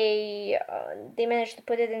they managed to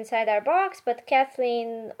put it inside our box, but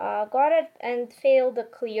Kathleen got it and failed the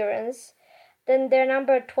clearance. Then their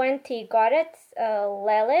number 20 got it,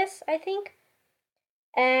 Lelis, I think,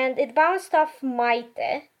 and it bounced off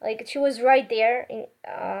Maite. Like she was right there,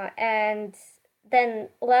 and then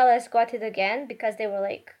Lelis got it again because they were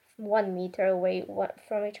like 1 meter away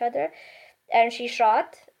from each other, and she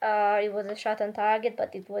shot. It was a shot on target,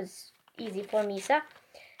 but it was easy for Misa.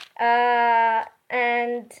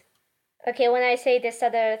 And okay, when I say this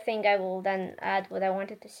other thing, I will then add what I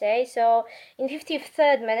wanted to say. So in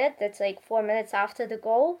 53rd minute, that's like 4 minutes after the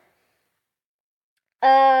goal,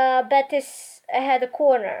 Betis had a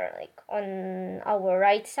corner like on our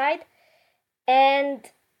right side,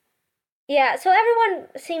 and yeah, so everyone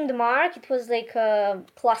seemed marked. It was like a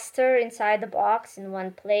cluster inside the box in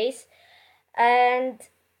one place, and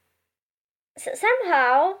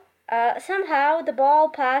somehow the ball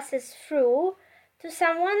passes through to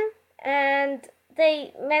someone, and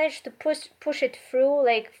they managed to push it through,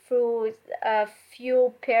 like through a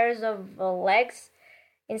few pairs of legs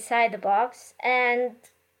inside the box. And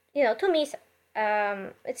to me,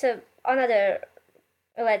 it's a another,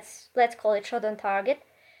 let's call it shot on target.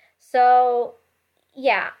 So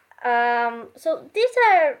yeah, so these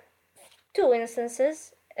are two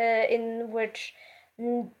instances in which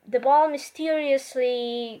the ball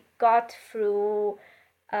mysteriously got through,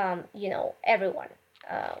 everyone,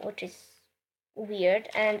 which is weird.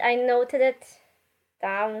 And I noted it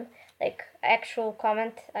down, like actual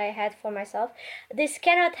comment I had for myself. This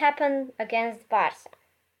cannot happen against Barca.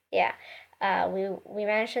 Yeah, we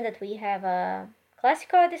mentioned that we have a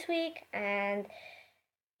Clasico this week, and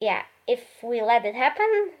yeah, if we let it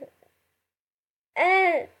happen,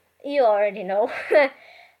 uh, you already know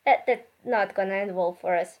that's not gonna end well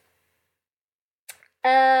for us.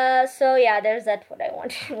 So yeah, there's that what I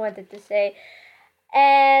wanted to say.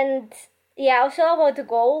 And yeah, also about the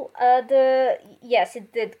goal. The Yes,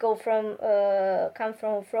 it did come from a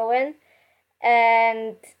throw-in.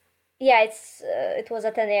 And yeah, it was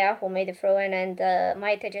Atenea who made the throw-in, and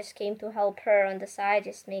Maite just came to help her on the side,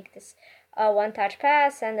 just make this one-touch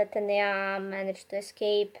pass, and Atenea managed to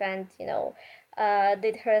escape and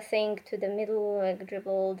did her thing to the middle, like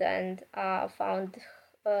dribbled and found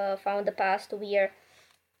the pass to Weir.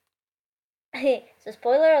 So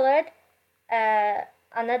spoiler alert,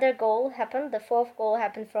 another goal happened. The fourth goal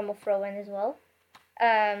happened from a throw-in as well.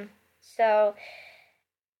 So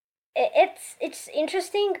it's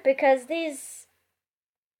interesting because it's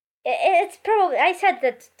probably, I said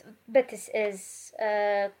that Betis is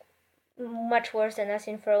much worse than us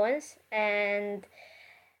in throw-ins, and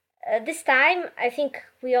this time I think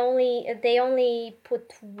they only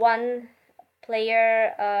put one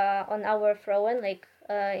player on our throw-in, like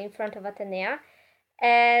in front of Atenea,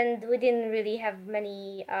 and we didn't really have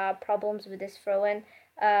many problems with this throw-in.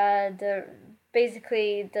 The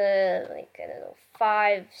Basically the, like, I don't know,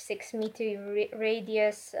 5-6 meter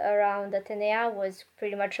radius around Atenea was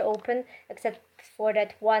pretty much open except for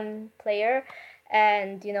that one player,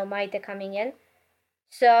 and Maite coming in.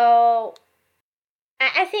 So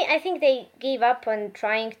I think they gave up on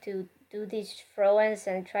trying to do these throw-ins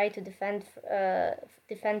and try to defend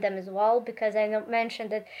them as well, because I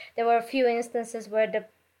mentioned that there were a few instances where the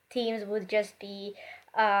teams would just be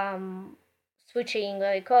switching,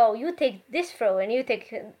 like, oh, you take this throw and you take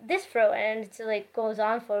this throw, and it's like goes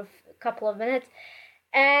on for a couple of minutes.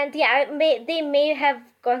 And yeah, they may have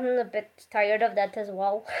gotten a bit tired of that as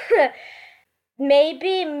well.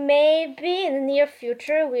 Maybe in the near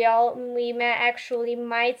future we may actually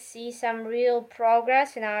might see some real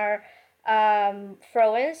progress in our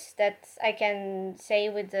throw-ins, that I can say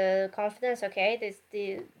with the confidence. Okay,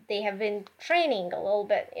 they have been training a little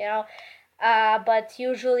bit, but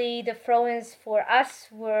usually the throw-ins for us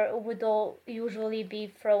would all usually be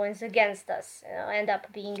throw-ins against us, end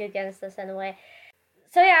up being against us anyway.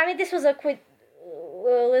 So yeah, I mean, this was a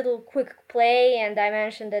little quick play, and I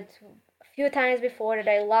mentioned that a few times before that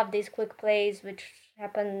I love these quick plays, which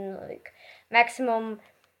happen like maximum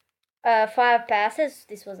 5 passes.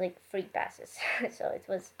 This was like 3 passes. So it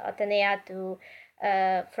was Atenea to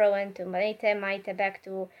throw into Maite, Maite back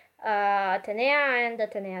to Atenea, and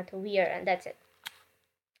Atenea to Weir, and that's it.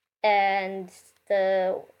 And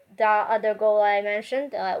the other goal I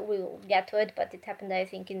mentioned, we'll get to it, but it happened, I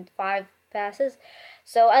think, in 5 passes.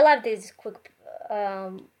 So I love these quick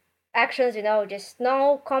actions, just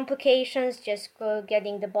no complications, just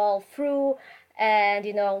getting the ball through, and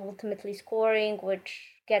ultimately scoring,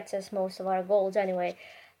 which gets us most of our goals anyway.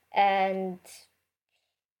 And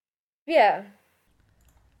yeah.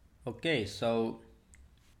 Okay, so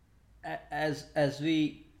as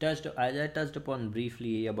I touched upon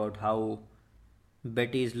briefly about how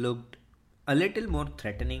Betis looked a little more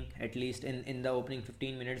threatening, at least in the opening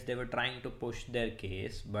 15 minutes. They were trying to push their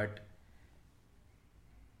case, but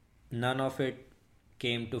none of it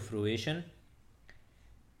came to fruition.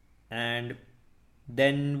 And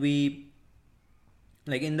then we,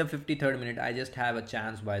 like, in the 53rd minute, I just have a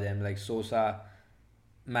chance by them. Like, Sosa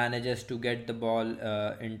manages to get the ball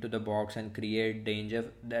into the box and create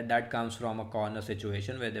danger. That comes from a corner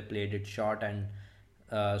situation where they played it short, and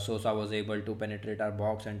Sosa was able to penetrate our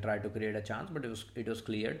box and try to create a chance, but it was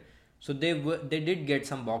cleared. So they did get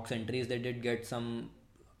some box entries. They did get some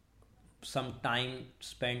time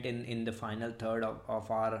spent in the final third of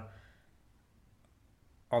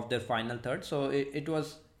their final third. So it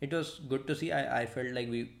was good to see. I felt like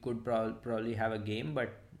we could probably have a game,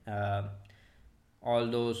 but all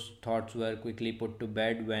those thoughts were quickly put to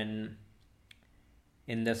bed when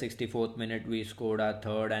in the 64th minute we scored our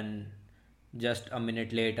third, and Just a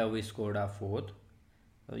minute later, we scored our fourth.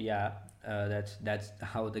 So yeah, that's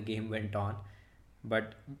how the game went on.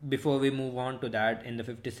 But before we move on to that, in the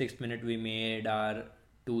 56th minute, we made our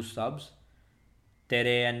two subs.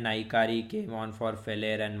 Tere and Naikari came on for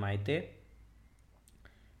Feller and Maite,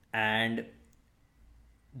 and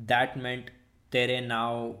that meant Tere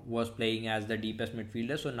now was playing as the deepest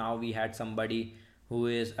midfielder. So now we had somebody who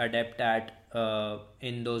is adept at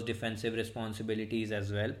in those defensive responsibilities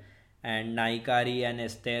as well. And Naikari and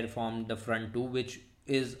Esther formed the front two, which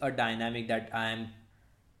is a dynamic that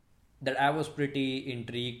I was pretty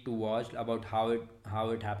intrigued to watch about how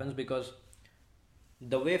it happens, because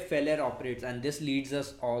the way Feller operates, and this leads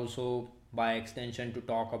us also by extension to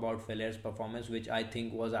talk about Feller's performance, which I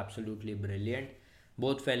think was absolutely brilliant.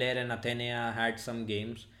 Both Feller and Athenia had some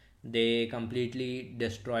games. They completely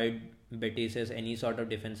destroyed Betis's any sort of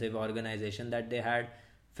defensive organization that they had.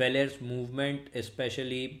 Feller's movement,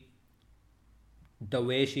 especially the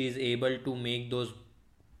way she is able to make those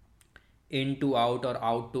in to out or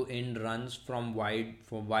out to in runs from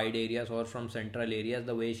wide areas or from central areas,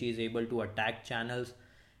 the way she is able to attack channels,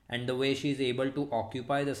 and the way she is able to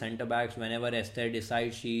occupy the center backs whenever Esther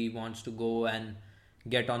decides she wants to go and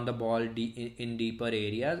get on the ball in deeper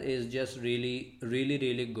areas, is just really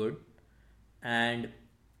good. And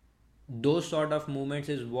those sort of movements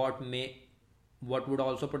is what would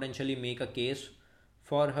also potentially make a case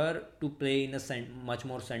for her to play in a much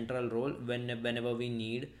more central role whenever we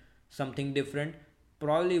need something different.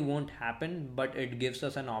 Probably won't happen, but it gives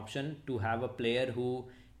us an option to have a player who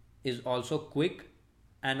is also quick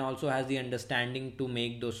and also has the understanding to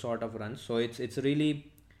make those sort of runs. So it's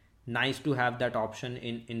really nice to have that option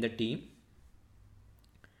in the team.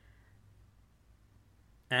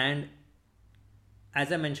 And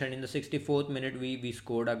as I mentioned, in the 64th minute, we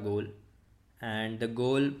scored a goal, and the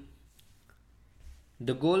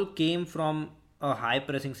goal came from a high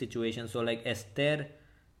pressing situation. So like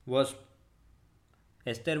was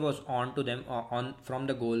Esther was on to them on from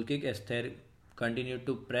the goal kick. Esther continued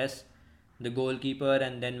to press the goalkeeper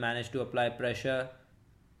and then managed to apply pressure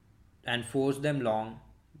and force them long,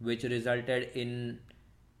 which resulted in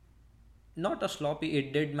not a sloppy.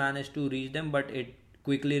 It did manage to reach them, but it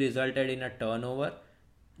quickly resulted in a turnover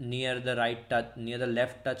near the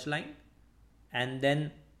left touch line, and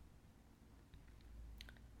then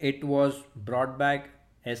it was brought back.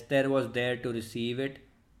 Esther was there to receive it,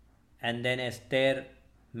 and then Esther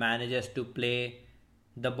manages to play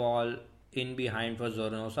the ball in behind for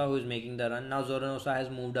Zornosa, who is making the run. Now Zornosa has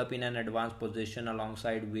moved up in an advanced position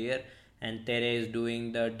alongside Weir, and Tere is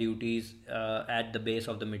doing the duties at the base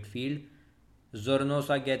of the midfield.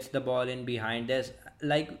 Zornosa gets the ball in behind us.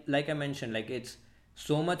 Like I mentioned, like it's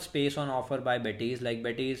so much space on offer by Betis. Like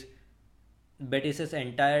Betis's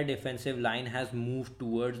entire defensive line has moved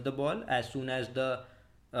towards the ball as soon as the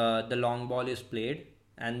long ball is played,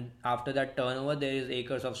 and after that turnover, there is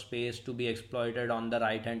acres of space to be exploited on the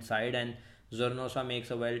right hand side, and Zornosa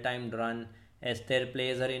makes a well timed run. Esther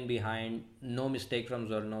plays her in behind, no mistake from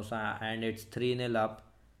Zornosa, and it's 3-0 up.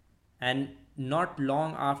 And not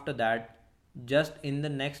long after that, just in the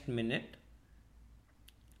next minute,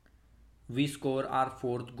 we score our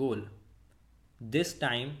fourth goal. This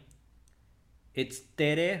time, it's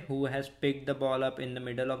Tere who has picked the ball up in the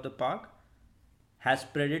middle of the park, has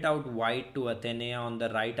spread it out wide to Atenea on the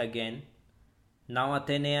right again. Now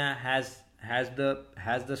Atenea has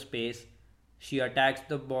the space. She attacks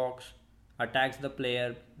the box, attacks the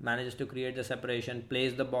player, manages to create the separation,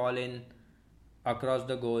 plays the ball in across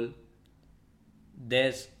the goal.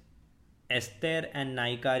 There's Esther and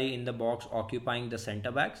Naikari in the box occupying the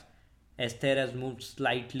center backs. Esther has moved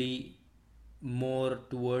slightly more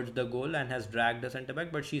towards the goal and has dragged the center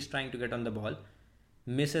back, but she's trying to get on the ball.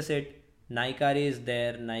 Misses it. Naikari is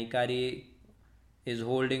there. Naikari is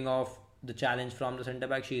holding off the challenge from the center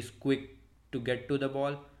back. She is quick to get to the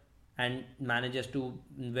ball and manages to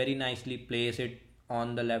very nicely place it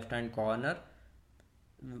on the left hand corner,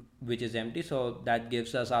 which is empty. So that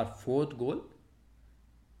gives us our fourth goal.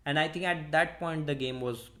 And I think at that point the game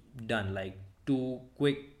was done. Like two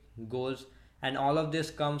quick goals, and all of this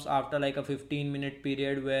comes after like a 15-minute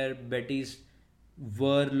period where Betis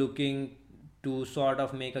were looking to sort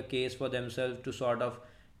of make a case for themselves, to sort of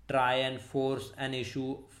try and force an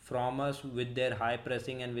issue from us with their high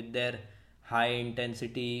pressing and with their high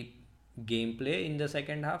intensity gameplay in the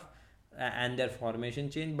second half and their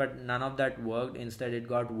formation change, but none of that worked. Instead, it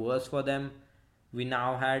got worse for them. They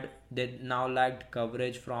now lacked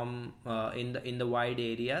coverage from in the wide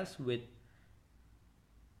areas with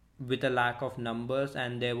a lack of numbers,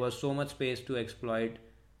 and there was so much space to exploit.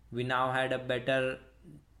 We now had a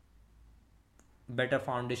better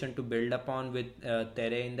foundation to build upon with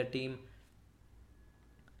Tere in the team,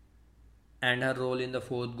 and her role in the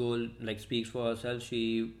fourth goal like speaks for herself.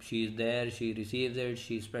 She's there, she receives it,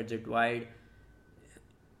 she spreads it wide.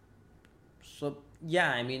 So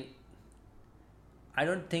yeah, I mean, I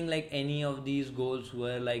don't think like any of these goals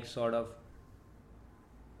were like sort of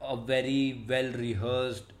a very well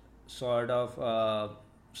rehearsed sort of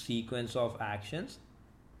sequence of actions.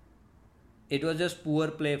 It was just poor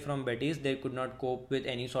play from Betis. They could not cope with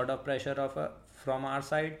any sort of pressure from our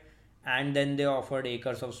side, and then they offered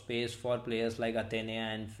acres of space for players like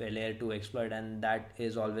Atenea and Feller to exploit, and that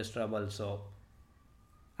is always trouble. So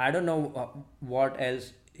I don't know what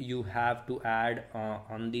else you have to add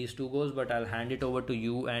on these two goals, but I'll hand it over to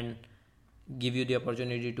you and give you the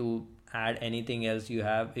opportunity to add anything else you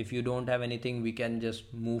have. If you don't have anything, we can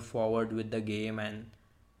just move forward with the game and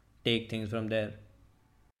take things from there.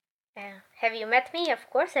 Have you met me? Of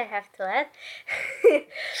course, I have to add.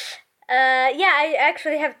 Yeah, I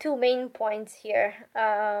actually have two main points here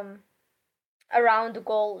around the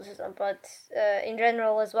goals, but in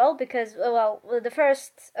general as well, because, well, the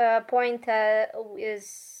first point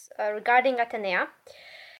is regarding Atenea.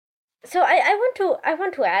 So I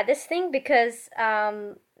want to add this thing because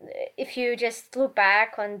if you just look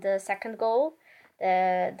back on the second goal,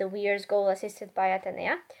 the Weir's goal assisted by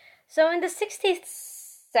Atenea. So in the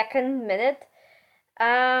 62nd minute,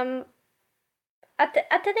 Atenea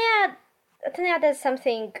does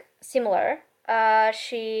something similar.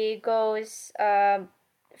 She goes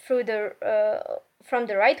through the from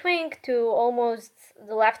the right wing to almost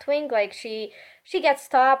the left wing. Like she gets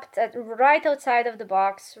stopped at right outside of the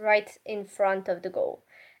box, right in front of the goal.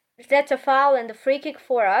 That's a foul and a free kick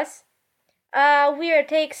for us. Weir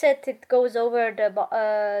takes it. It goes over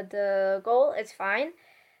the goal. It's fine.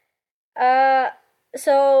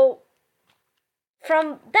 So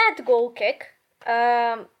from that goal kick,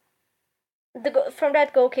 from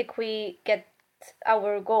that goal kick we get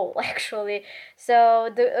our goal actually. So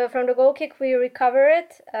from the goal kick we recover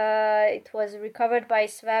it. It was recovered by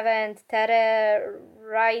Sveva and Tere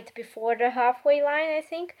right before the halfway line, I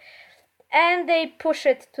think. And they push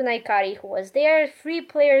it to Naikari, who was there. Three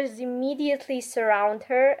players immediately surround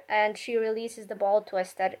her, and she releases the ball to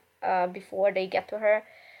Esther before they get to her.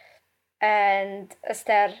 And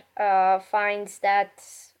Esther finds that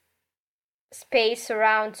space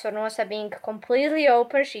around Sornosa being completely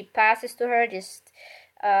open. She passes to her.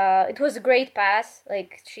 It was a great pass.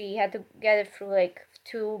 Like she had to get it through like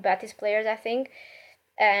two Betis players, I think.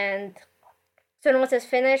 And Sornosa's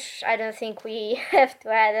finish, I don't think we have to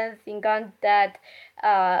add anything on that.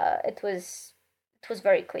 It was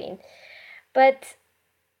very clean. But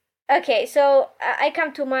okay, so I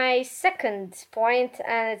come to my second point,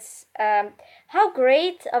 and it's how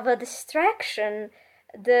great of a distraction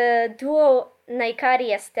the duo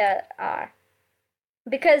Naikari Esther are,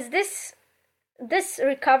 because this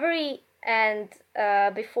recovery and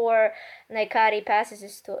before Naikari passes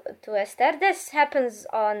this to Esther, this happens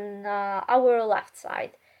on our left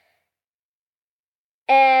side,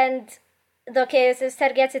 and okay, so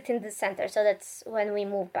Esther gets it in the center, so that's when we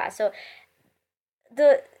move past. So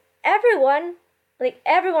everyone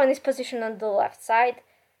is positioned on the left side.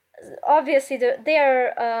 Obviously,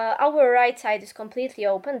 our right side is completely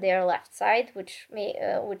open. Their left side, which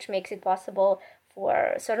makes it possible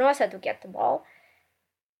for Sornosa to get the ball.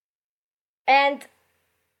 And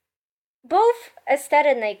both Esther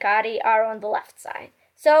and Naikari are on the left side.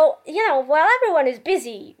 So, while everyone is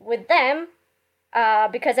busy with them,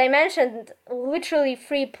 because I mentioned literally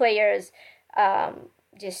three players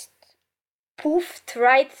just poofed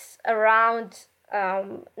right around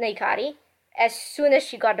Naikari as soon as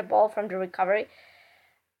she got the ball from the recovery.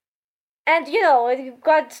 And, it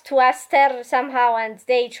got to Esther somehow, and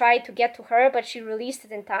they tried to get to her, but she released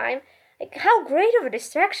it in time. Like, how great of a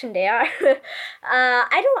distraction they are.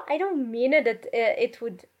 I don't mean it that it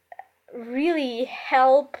would really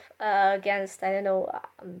help against, I don't know,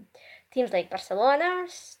 teams like Barcelona or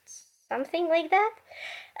something like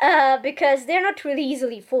that, because they're not really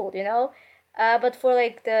easily fooled, but for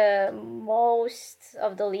like the most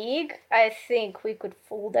of the league, I think we could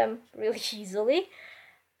fool them really easily.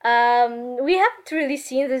 We haven't really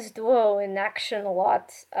seen this duo in action a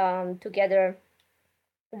lot together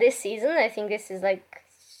this season. I think this is like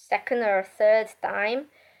second or third time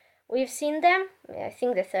we've seen them. I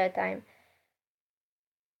think the third time.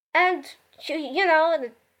 And,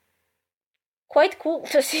 quite cool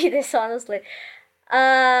to see this, honestly.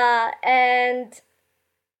 And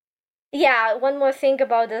yeah, one more thing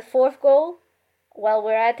about the fourth goal. While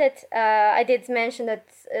we're at it, I did mention that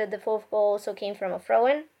the fourth goal also came from a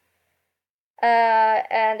throw-in.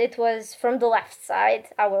 and it was from the left side,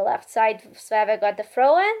 our left side. Sveva got the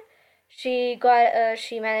throw in. She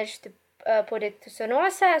managed to put it to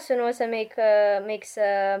Sonosa. Sonosa makes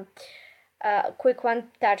a quick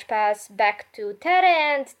one touch pass back to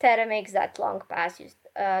Tere, and Tere makes that long pass you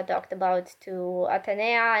talked about to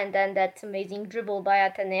Atenea, and then that amazing dribble by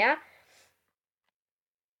Atenea.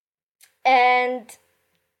 And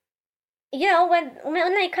when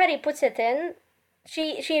Naikari puts it in,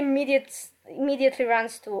 she immediately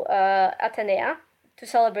runs to Atenea to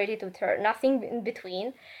celebrate it with her. Nothing in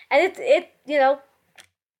between, and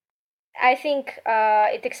I think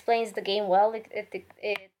it explains the game well.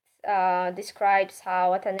 It describes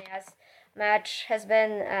how Atenea's match has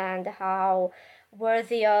been and how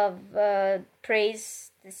worthy of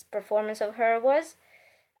praise this performance of her was.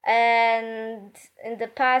 And in the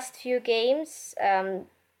past few games,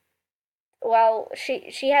 well,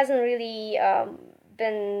 she hasn't really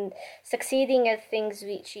been succeeding at things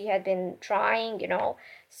she had been trying.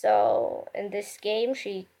 So in this game,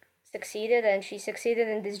 she succeeded, and she succeeded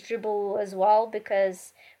in this dribble as well,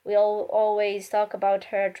 because we all always talk about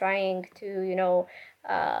her trying to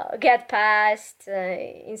get past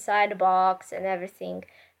inside the box and everything.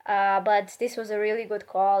 But this was a really good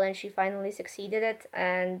call, and she finally succeeded it,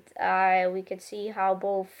 and we could see how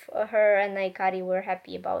both her and Naikari were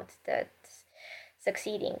happy about that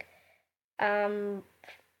succeeding. Um,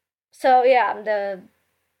 so yeah, the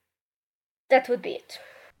that would be it.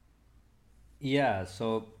 Yeah,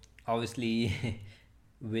 so obviously,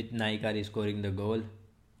 with Naikari scoring the goal,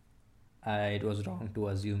 it was wrong to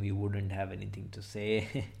assume you wouldn't have anything to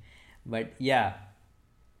say. But yeah,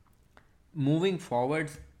 moving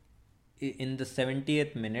forwards, in the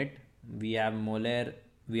 70th minute, we have Moller,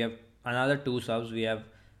 we have another two subs. We have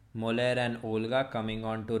Moller and Olga coming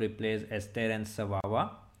on to replace Esther and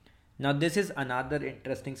Savava. Now, this is another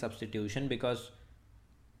interesting substitution because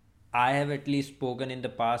I have at least spoken in the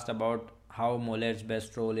past about how Moller's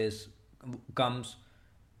best role comes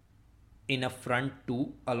in a front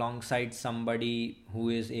two alongside somebody who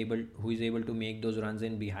is able to make those runs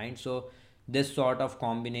in behind. So this sort of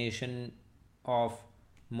combination of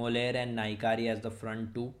Moller and Naikari as the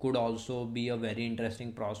front two could also be a very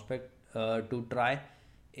interesting prospect to try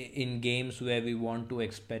in games where we want to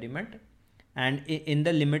experiment. And in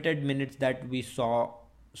the limited minutes that we saw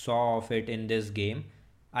of it in this game,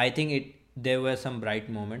 I think it there were some bright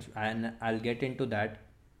moments, and I'll get into that.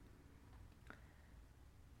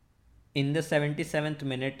 In the 77th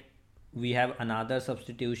minute, we have another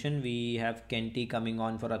substitution. We have Kenty coming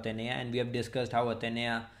on for Atenea, and we have discussed how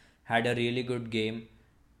Atenea had a really good game.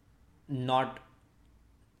 Not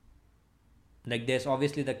like, there's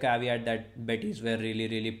obviously the caveat that Betis were really,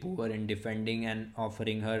 really poor in defending and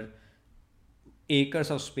offering her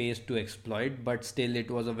acres of space to exploit, but still it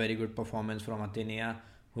was a very good performance from Atenea,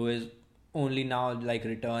 who is only now like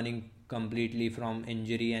returning completely from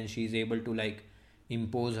injury, and she's able to like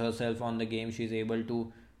impose herself on the game. She's able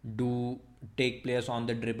to do take players on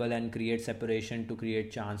the dribble and create separation to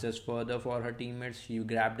create chances further for her teammates. She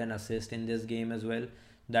grabbed an assist in this game as well.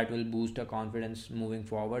 That will boost her confidence moving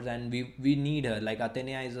forwards, and we need her. Like,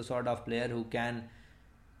 Atenea is a sort of player who can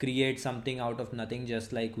create something out of nothing,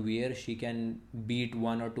 just like Weir. She can beat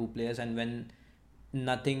one or two players, and when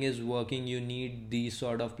nothing is working, you need these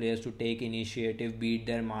sort of players to take initiative, beat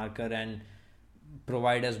their marker, and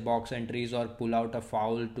provide us box entries or pull out a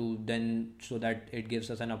foul to then, so that it gives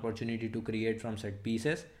us an opportunity to create from set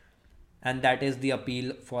pieces. And that is the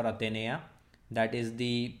appeal for Atenea. That is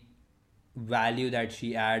the value that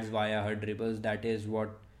she adds via her dribbles. That is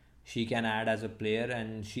what she can add as a player,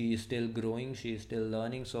 and she is still growing, she is still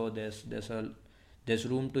learning. So there's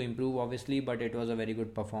room to improve, obviously, but it was a very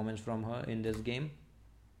good performance from her in this game.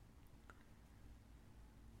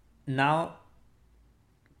 Now,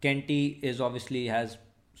 Kenty is obviously has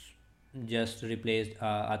just replaced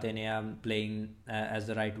Atenea, playing as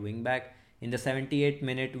the right wing back. In the 78th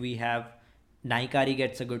minute, we have Naikari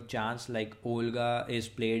gets a good chance. Like, Olga is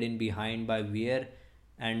played in behind by Weir,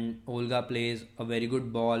 and Olga plays a very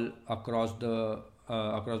good ball across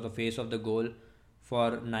the face of the goal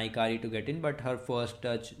for Naikari to get in, but her first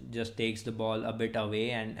touch just takes the ball a bit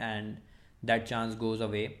away, and that chance goes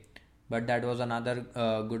away. But that was another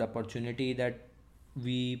good opportunity that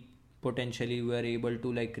we potentially were able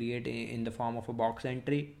to like create in the form of a box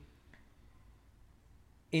entry.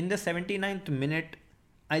 In the 79th minute,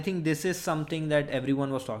 I think this is something that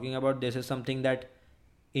everyone was talking about. This is something that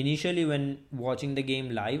initially, when watching the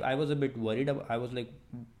game live, I was a bit worried about. I was like,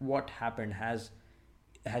 what happened? Has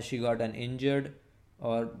she gotten injured,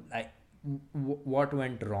 or like, what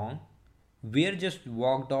went wrong? Weir just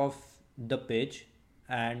walked off the pitch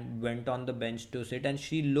and went on the bench to sit, and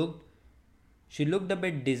she looked a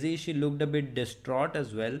bit dizzy, she looked a bit distraught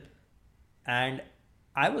as well. And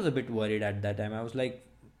I was a bit worried at that time. I was like,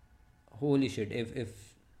 holy shit, if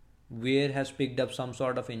Weir has picked up some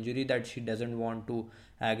sort of injury that she doesn't want to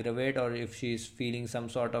aggravate, or if she's feeling some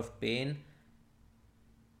sort of pain,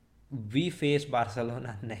 we face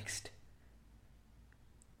Barcelona next.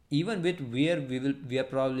 Even with Weir, we are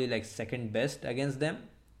probably like second best against them,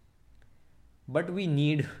 but we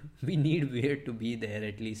need we need Weir to be there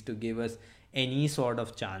at least to give us any sort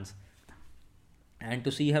of chance. And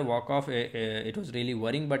to see her walk off, it was really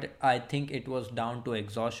worrying. But I think it was down to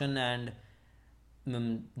exhaustion and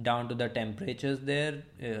down to the temperatures there.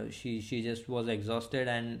 She just was exhausted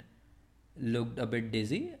and looked a bit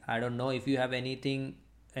dizzy. I don't know if you have anything,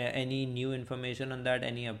 any new information on that,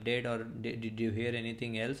 any update, or did you hear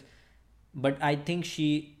anything else? But I think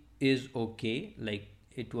she is okay. Like,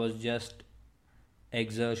 it was just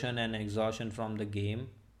exertion and exhaustion from the game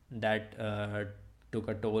that took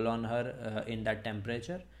a toll on her in that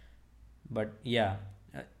temperature. But yeah,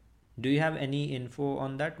 uh, do you have any info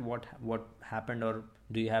on that? What happened, or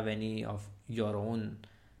do you have any of your own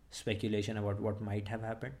speculation about what might have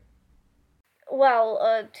happened?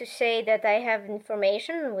 Well, to say that I have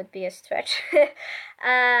information would be a stretch.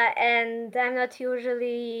 And I'm not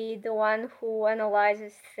usually the one who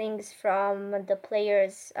analyzes things from the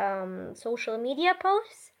players' social media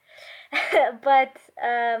posts. But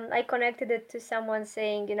I connected it to someone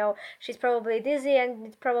saying, she's probably dizzy and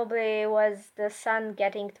it probably was the sun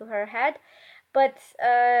getting to her head. But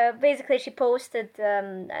basically, she posted,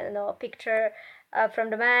 I don't know, a picture from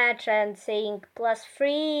the match and saying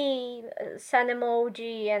 +3 sun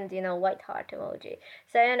emoji and white heart emoji.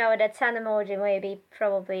 So that sun emoji maybe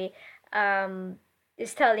probably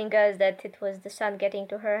is telling us that it was the sun getting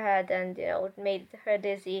to her head and it made her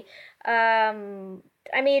dizzy.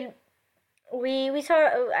 I mean, we saw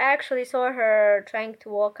I actually saw her trying to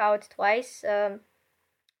walk out twice.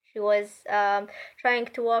 She was trying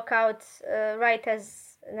to walk out right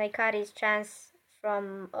as Naikari's chance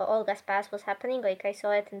from Olga's pass was happening. Like, I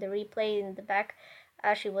saw it in the replay in the back.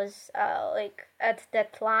 She was like at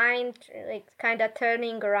that line, like kind of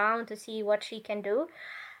turning around to see what she can do.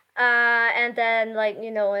 And then, like,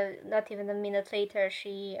 not even a minute later,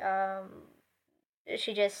 she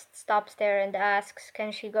just stops there and asks,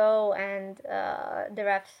 "Can she go?" And the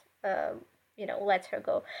ref, lets her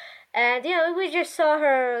go. And we just saw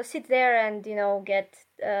her sit there and get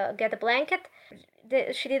a blanket.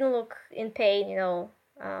 She didn't look in pain,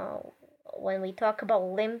 when we talk about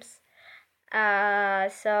limbs.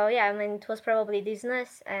 So yeah, I mean, it was probably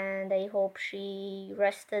dizziness, and I hope she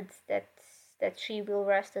rested. That she will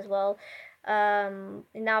rest as well,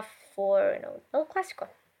 enough for El Clasico.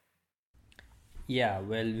 Yeah,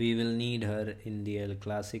 well, we will need her in the El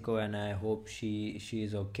Clasico, and I hope she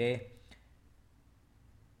is okay.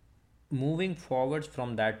 Moving forwards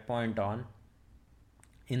from that point on,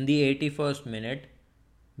 in the 81st minute,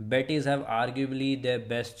 Betis have arguably their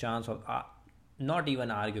best chance of, not even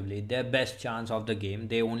arguably, their best chance of the game.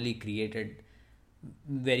 They only created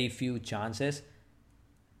very few chances.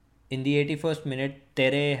 In the 81st minute,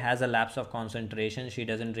 Tere has a lapse of concentration. She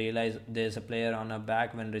doesn't realize there's a player on her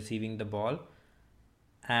back when receiving the ball,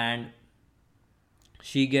 and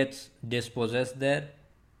she gets dispossessed there.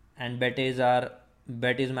 And Betis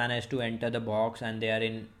managed to enter the box, and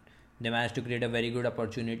they managed to create a very good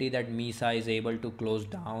opportunity that Misa is able to close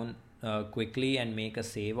down quickly and make a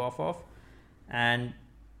save off of. And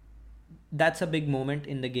that's a big moment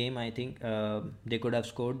in the game. I think they could have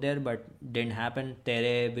scored there, but didn't happen.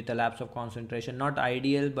 Tere with a lapse of concentration, not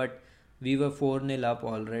ideal, but we were 4-0 up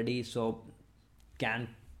already, so can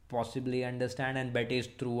possibly understand. And Betis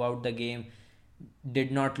throughout the game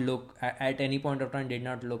did not look, at any point of time, did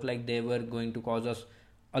not look like they were going to cause us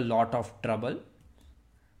a lot of trouble.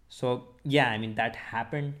 So yeah, I mean, that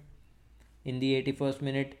happened in the 81st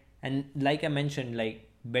minute. And like I mentioned, like,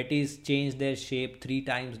 Betis changed their shape three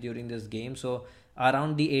times during this game. So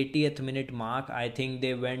around the 80th minute mark, I think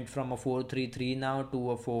they went from a 4-3-3 now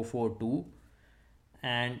to a 4-4-2.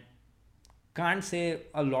 And can't say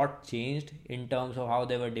a lot changed in terms of how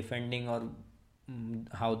they were defending, or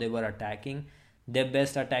how they were attacking. Their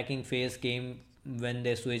best attacking phase came when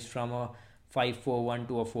they switched from a 5-4-1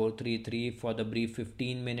 to a 4-3-3 for the brief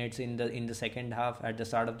 15 minutes in the second half. At the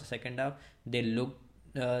start of the second half, they looked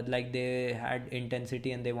like they had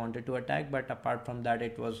intensity and they wanted to attack, but apart from that,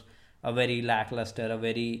 it was a very lackluster, a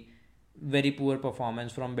very very poor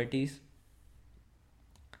performance from Betis.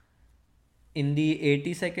 In the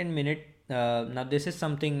 82nd minute, now this is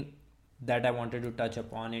something that I wanted to touch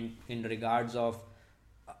upon in regards of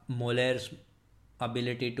Moller's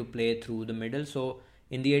ability to play through the middle. So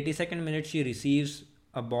in the 82nd minute, she receives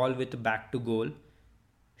a ball with back to goal.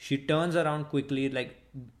 She turns around quickly, like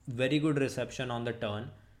very good reception on the turn.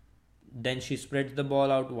 Then she spreads the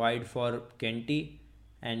ball out wide for Kenty,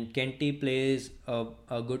 and Kenty plays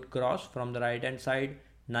a good cross from the right hand side.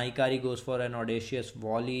 Naikari goes for an audacious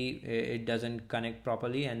volley. It doesn't connect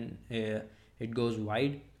properly, and it goes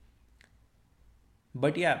wide.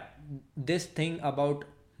 But yeah, this thing about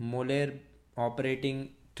Moller operating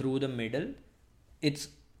through the middle, it's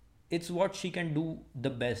it's what she can do the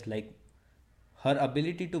best. Like her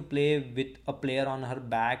ability to play with a player on her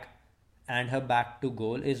back and her back to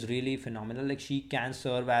goal is really phenomenal. Like she can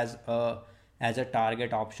serve as a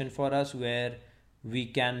target option for us, where we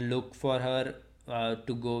can look for her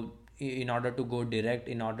to go in order to go direct,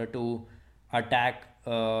 in order to attack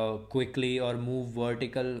quickly or move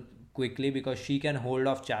vertical quickly, because she can hold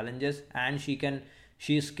off challenges, and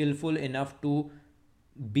she is skillful enough to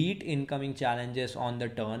beat incoming challenges on the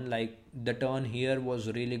turn. Like the turn here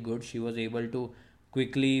was really good. She was able to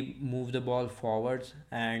quickly move the ball forwards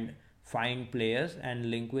and find players and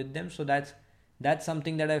link with them. So that's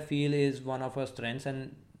something that I feel is one of her strengths.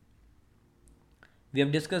 And we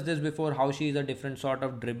have discussed this before, how she is a different sort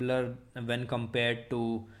of dribbler when compared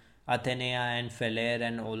to Athenea and Feller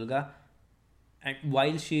and Olga. And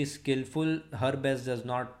while she is skillful, her best does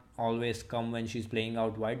not always come when she's playing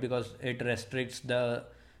out wide, because it restricts the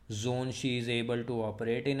zone she is able to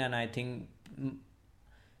operate in. And I think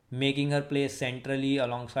making her play centrally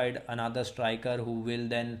alongside another striker who will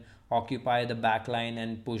then occupy the back line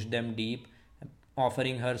and push them deep,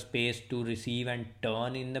 offering her space to receive and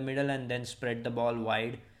turn in the middle and then spread the ball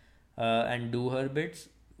wide and do her bits,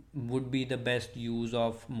 would be the best use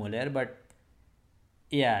of Muller. But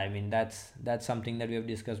yeah, I mean that's something that we have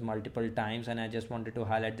discussed multiple times, and I just wanted to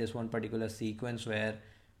highlight this one particular sequence where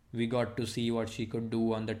we got to see what she could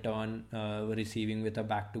do on the turn, receiving with a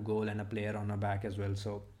back to goal and a player on her back as well.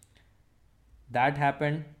 So that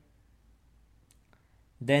happened.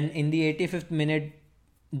 Then in the 85th minute,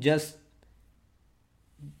 just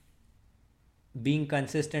being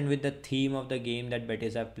consistent with the theme of the game that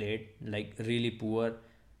Betis have played, like really poor,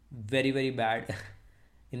 very bad.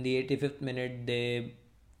 In the 85th minute, they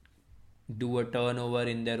do a turnover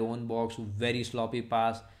in their own box, very sloppy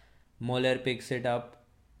pass. Moller picks it up,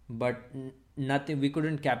 but nothing. We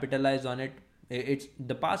couldn't capitalize on it. It's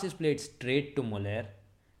the pass is played straight to Moller.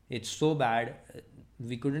 It's so bad.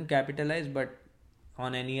 We couldn't capitalize, but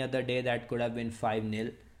on any other day that could have been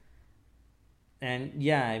 5-0. And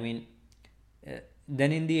yeah, I mean,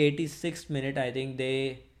 then in the 86th minute, I think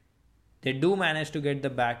they do manage to get the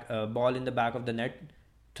back ball in the back of the net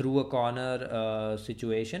through a corner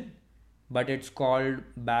situation, but it's called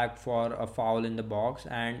back for a foul in the box.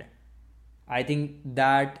 And I think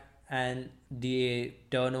that and the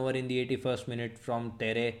turnover in the 81st minute from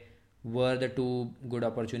Tere were the two good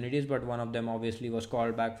opportunities, but one of them obviously was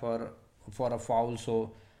called back for a foul,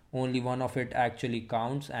 so only one of it actually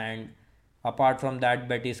counts. And apart from that,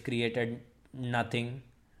 Betis created nothing.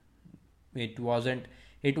 It wasn't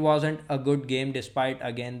a good game, despite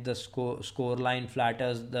again the score line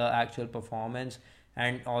flatters the actual performance.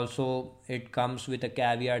 And also it comes with a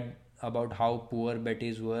caveat about how poor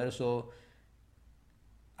Betis were. So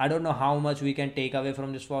I don't know how much we can take away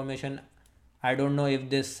from this formation. I don't know if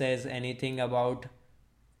this says anything about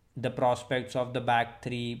the prospects of the back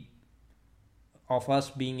three, of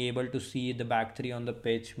us being able to see the back three on the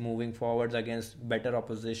pitch moving forwards against better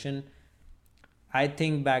opposition. I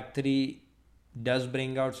think back three does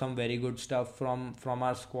bring out some very good stuff from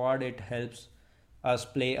our squad. It helps us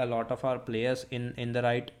play a lot of our players in the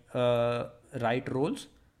right roles.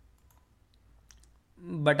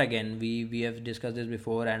 But again, we have discussed this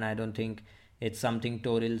before, and I don't think it's something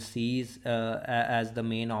Toril sees as the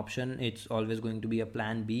main option. It's always going to be a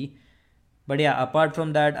plan B. But yeah, apart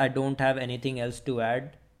from that, I don't have anything else to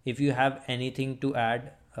add. If you have anything to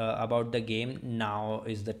add about the game, now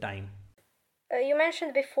is the time. You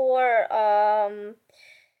mentioned before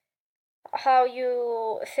how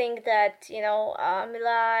you think that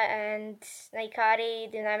Mila and Naikari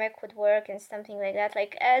dynamic would work and something like that.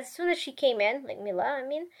 Like as soon as she came in, like Mila, I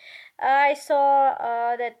mean, I saw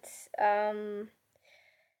that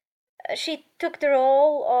she took the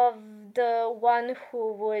role of the one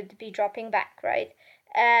who would be dropping back, right?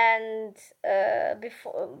 And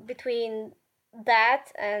between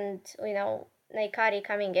that and Naikari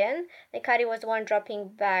coming in. Naikari was the one dropping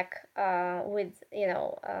back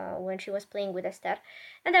when she was playing with Esther.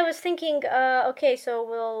 And I was thinking, okay, so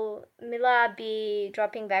will Mila be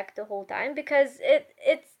dropping back the whole time? Because it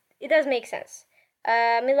does make sense.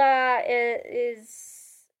 Mila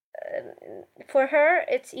is for her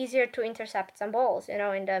it's easier to intercept some balls, in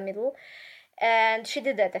the middle, and she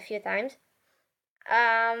did that a few times.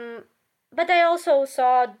 Um, but I also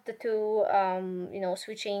saw the two,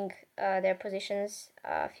 switching their positions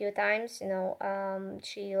a few times.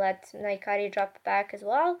 She let Naikari drop back as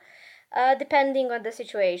well, depending on the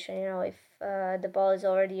situation. If the ball is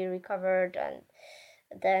already recovered, and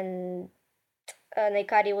then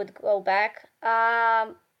Naikari would go back.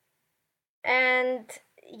 And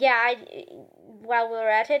yeah, while we're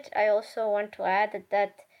at it, I also want to add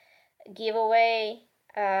that giveaway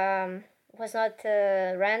was not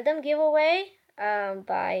a random giveaway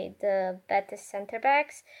by the Betis center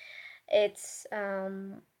backs. It's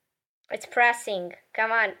pressing.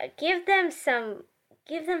 Come on, give them some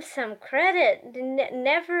credit.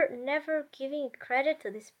 Never giving credit to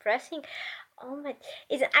this pressing. Oh my!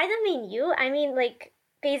 I don't mean you. I mean like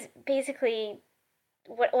basically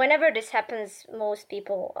whenever this happens, most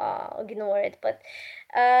people ignore it. But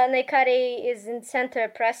Naikari is in center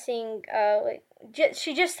pressing.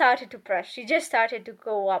 She just started to press. She just started to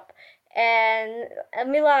go up, and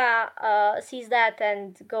Mila sees that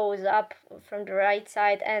and goes up from the right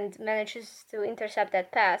side and manages to intercept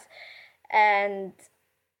that pass. And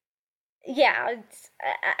yeah,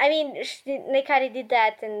 I mean, Naikari did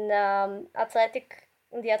that in the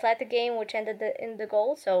Athletic game, which ended in the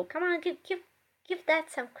goal. So come on, give that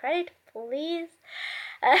some credit, please.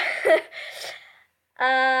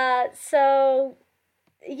 So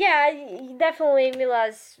yeah, definitely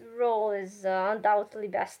Mila's role is undoubtedly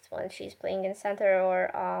best when she's playing in center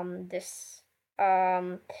or this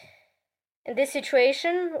in this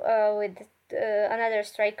situation with another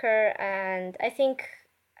striker, and I think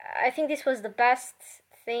this was the best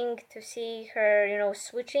thing to see her,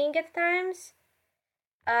 switching at times.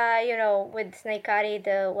 With Naikari,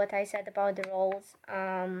 the what I said about the roles.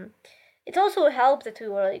 It also helped that we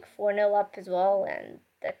were like 4-0 up as well, and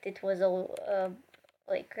that it was all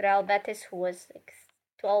like Real Betis, who was like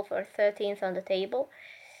 12th or 13th on the table.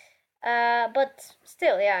 But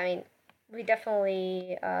still, yeah, I mean, we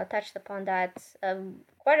definitely touched upon that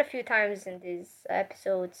quite a few times in this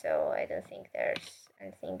episode, so I don't think there's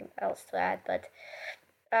anything else to add. But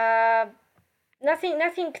uh,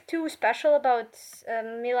 nothing too special about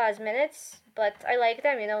Mila's minutes, but I like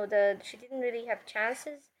them. She didn't really have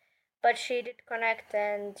chances, but she did connect,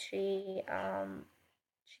 and she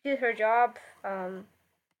did her job.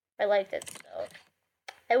 I liked it. So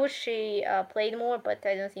I wish she played more, but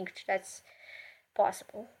I don't think that's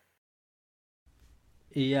possible.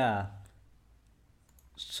 Yeah,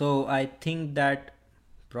 so I think that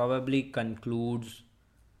probably concludes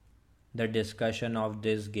the discussion of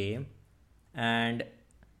this game. And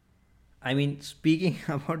I mean, speaking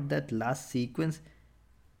about that last sequence,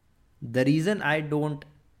 the reason I don't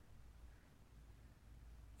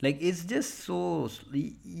like, it's just so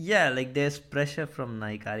yeah, like there's pressure from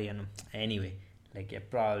Naikari, and anyway, like, yeah,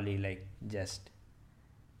 probably like just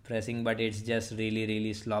pressing, but it's just really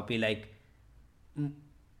really sloppy. Like,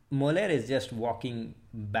 Moller is just walking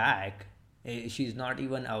back. She's not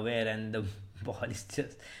even aware, and the ball is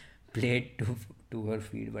just played to her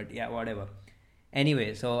feet. But yeah, whatever.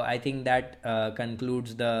 Anyway, so I think that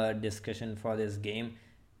concludes the discussion for this game.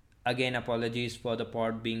 Again, apologies for the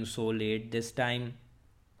pod being so late this time.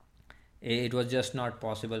 It was just not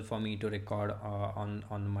possible for me to record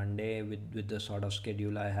on Monday with the sort of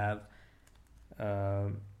schedule I have. Uh,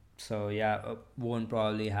 so yeah, won't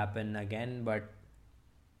probably happen again. But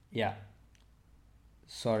yeah,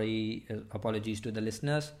 sorry, apologies to the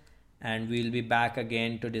listeners, and we'll be back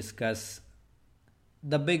again to discuss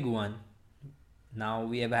the big one. Now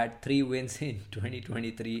we have had 3 wins in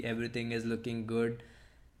 2023. Everything is looking good,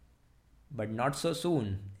 but not so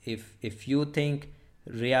soon. If you think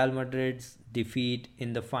Real Madrid's defeat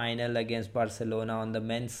in the final against Barcelona on the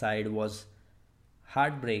men's side was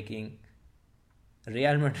heartbreaking,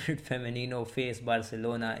 Real Madrid Femenino face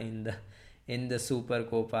Barcelona in the Super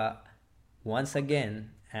Copa once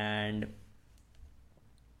again, and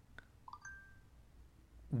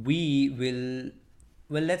we will,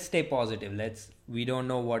 well, let's stay positive. We don't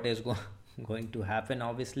know what is going to happen,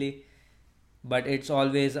 obviously, but it's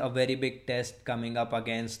always a very big test coming up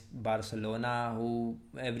against Barcelona, who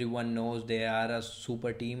everyone knows they are a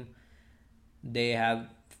super team. They have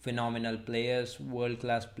phenomenal players, world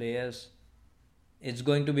class players. It's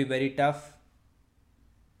going to be very tough,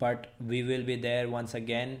 but we will be there once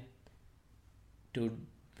again to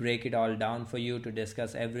break it all down for you, to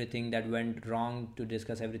discuss everything that went wrong, to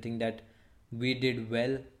discuss everything that we did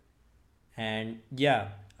well. And yeah,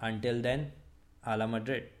 until then, a la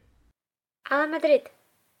Madrid. Ala Madrid.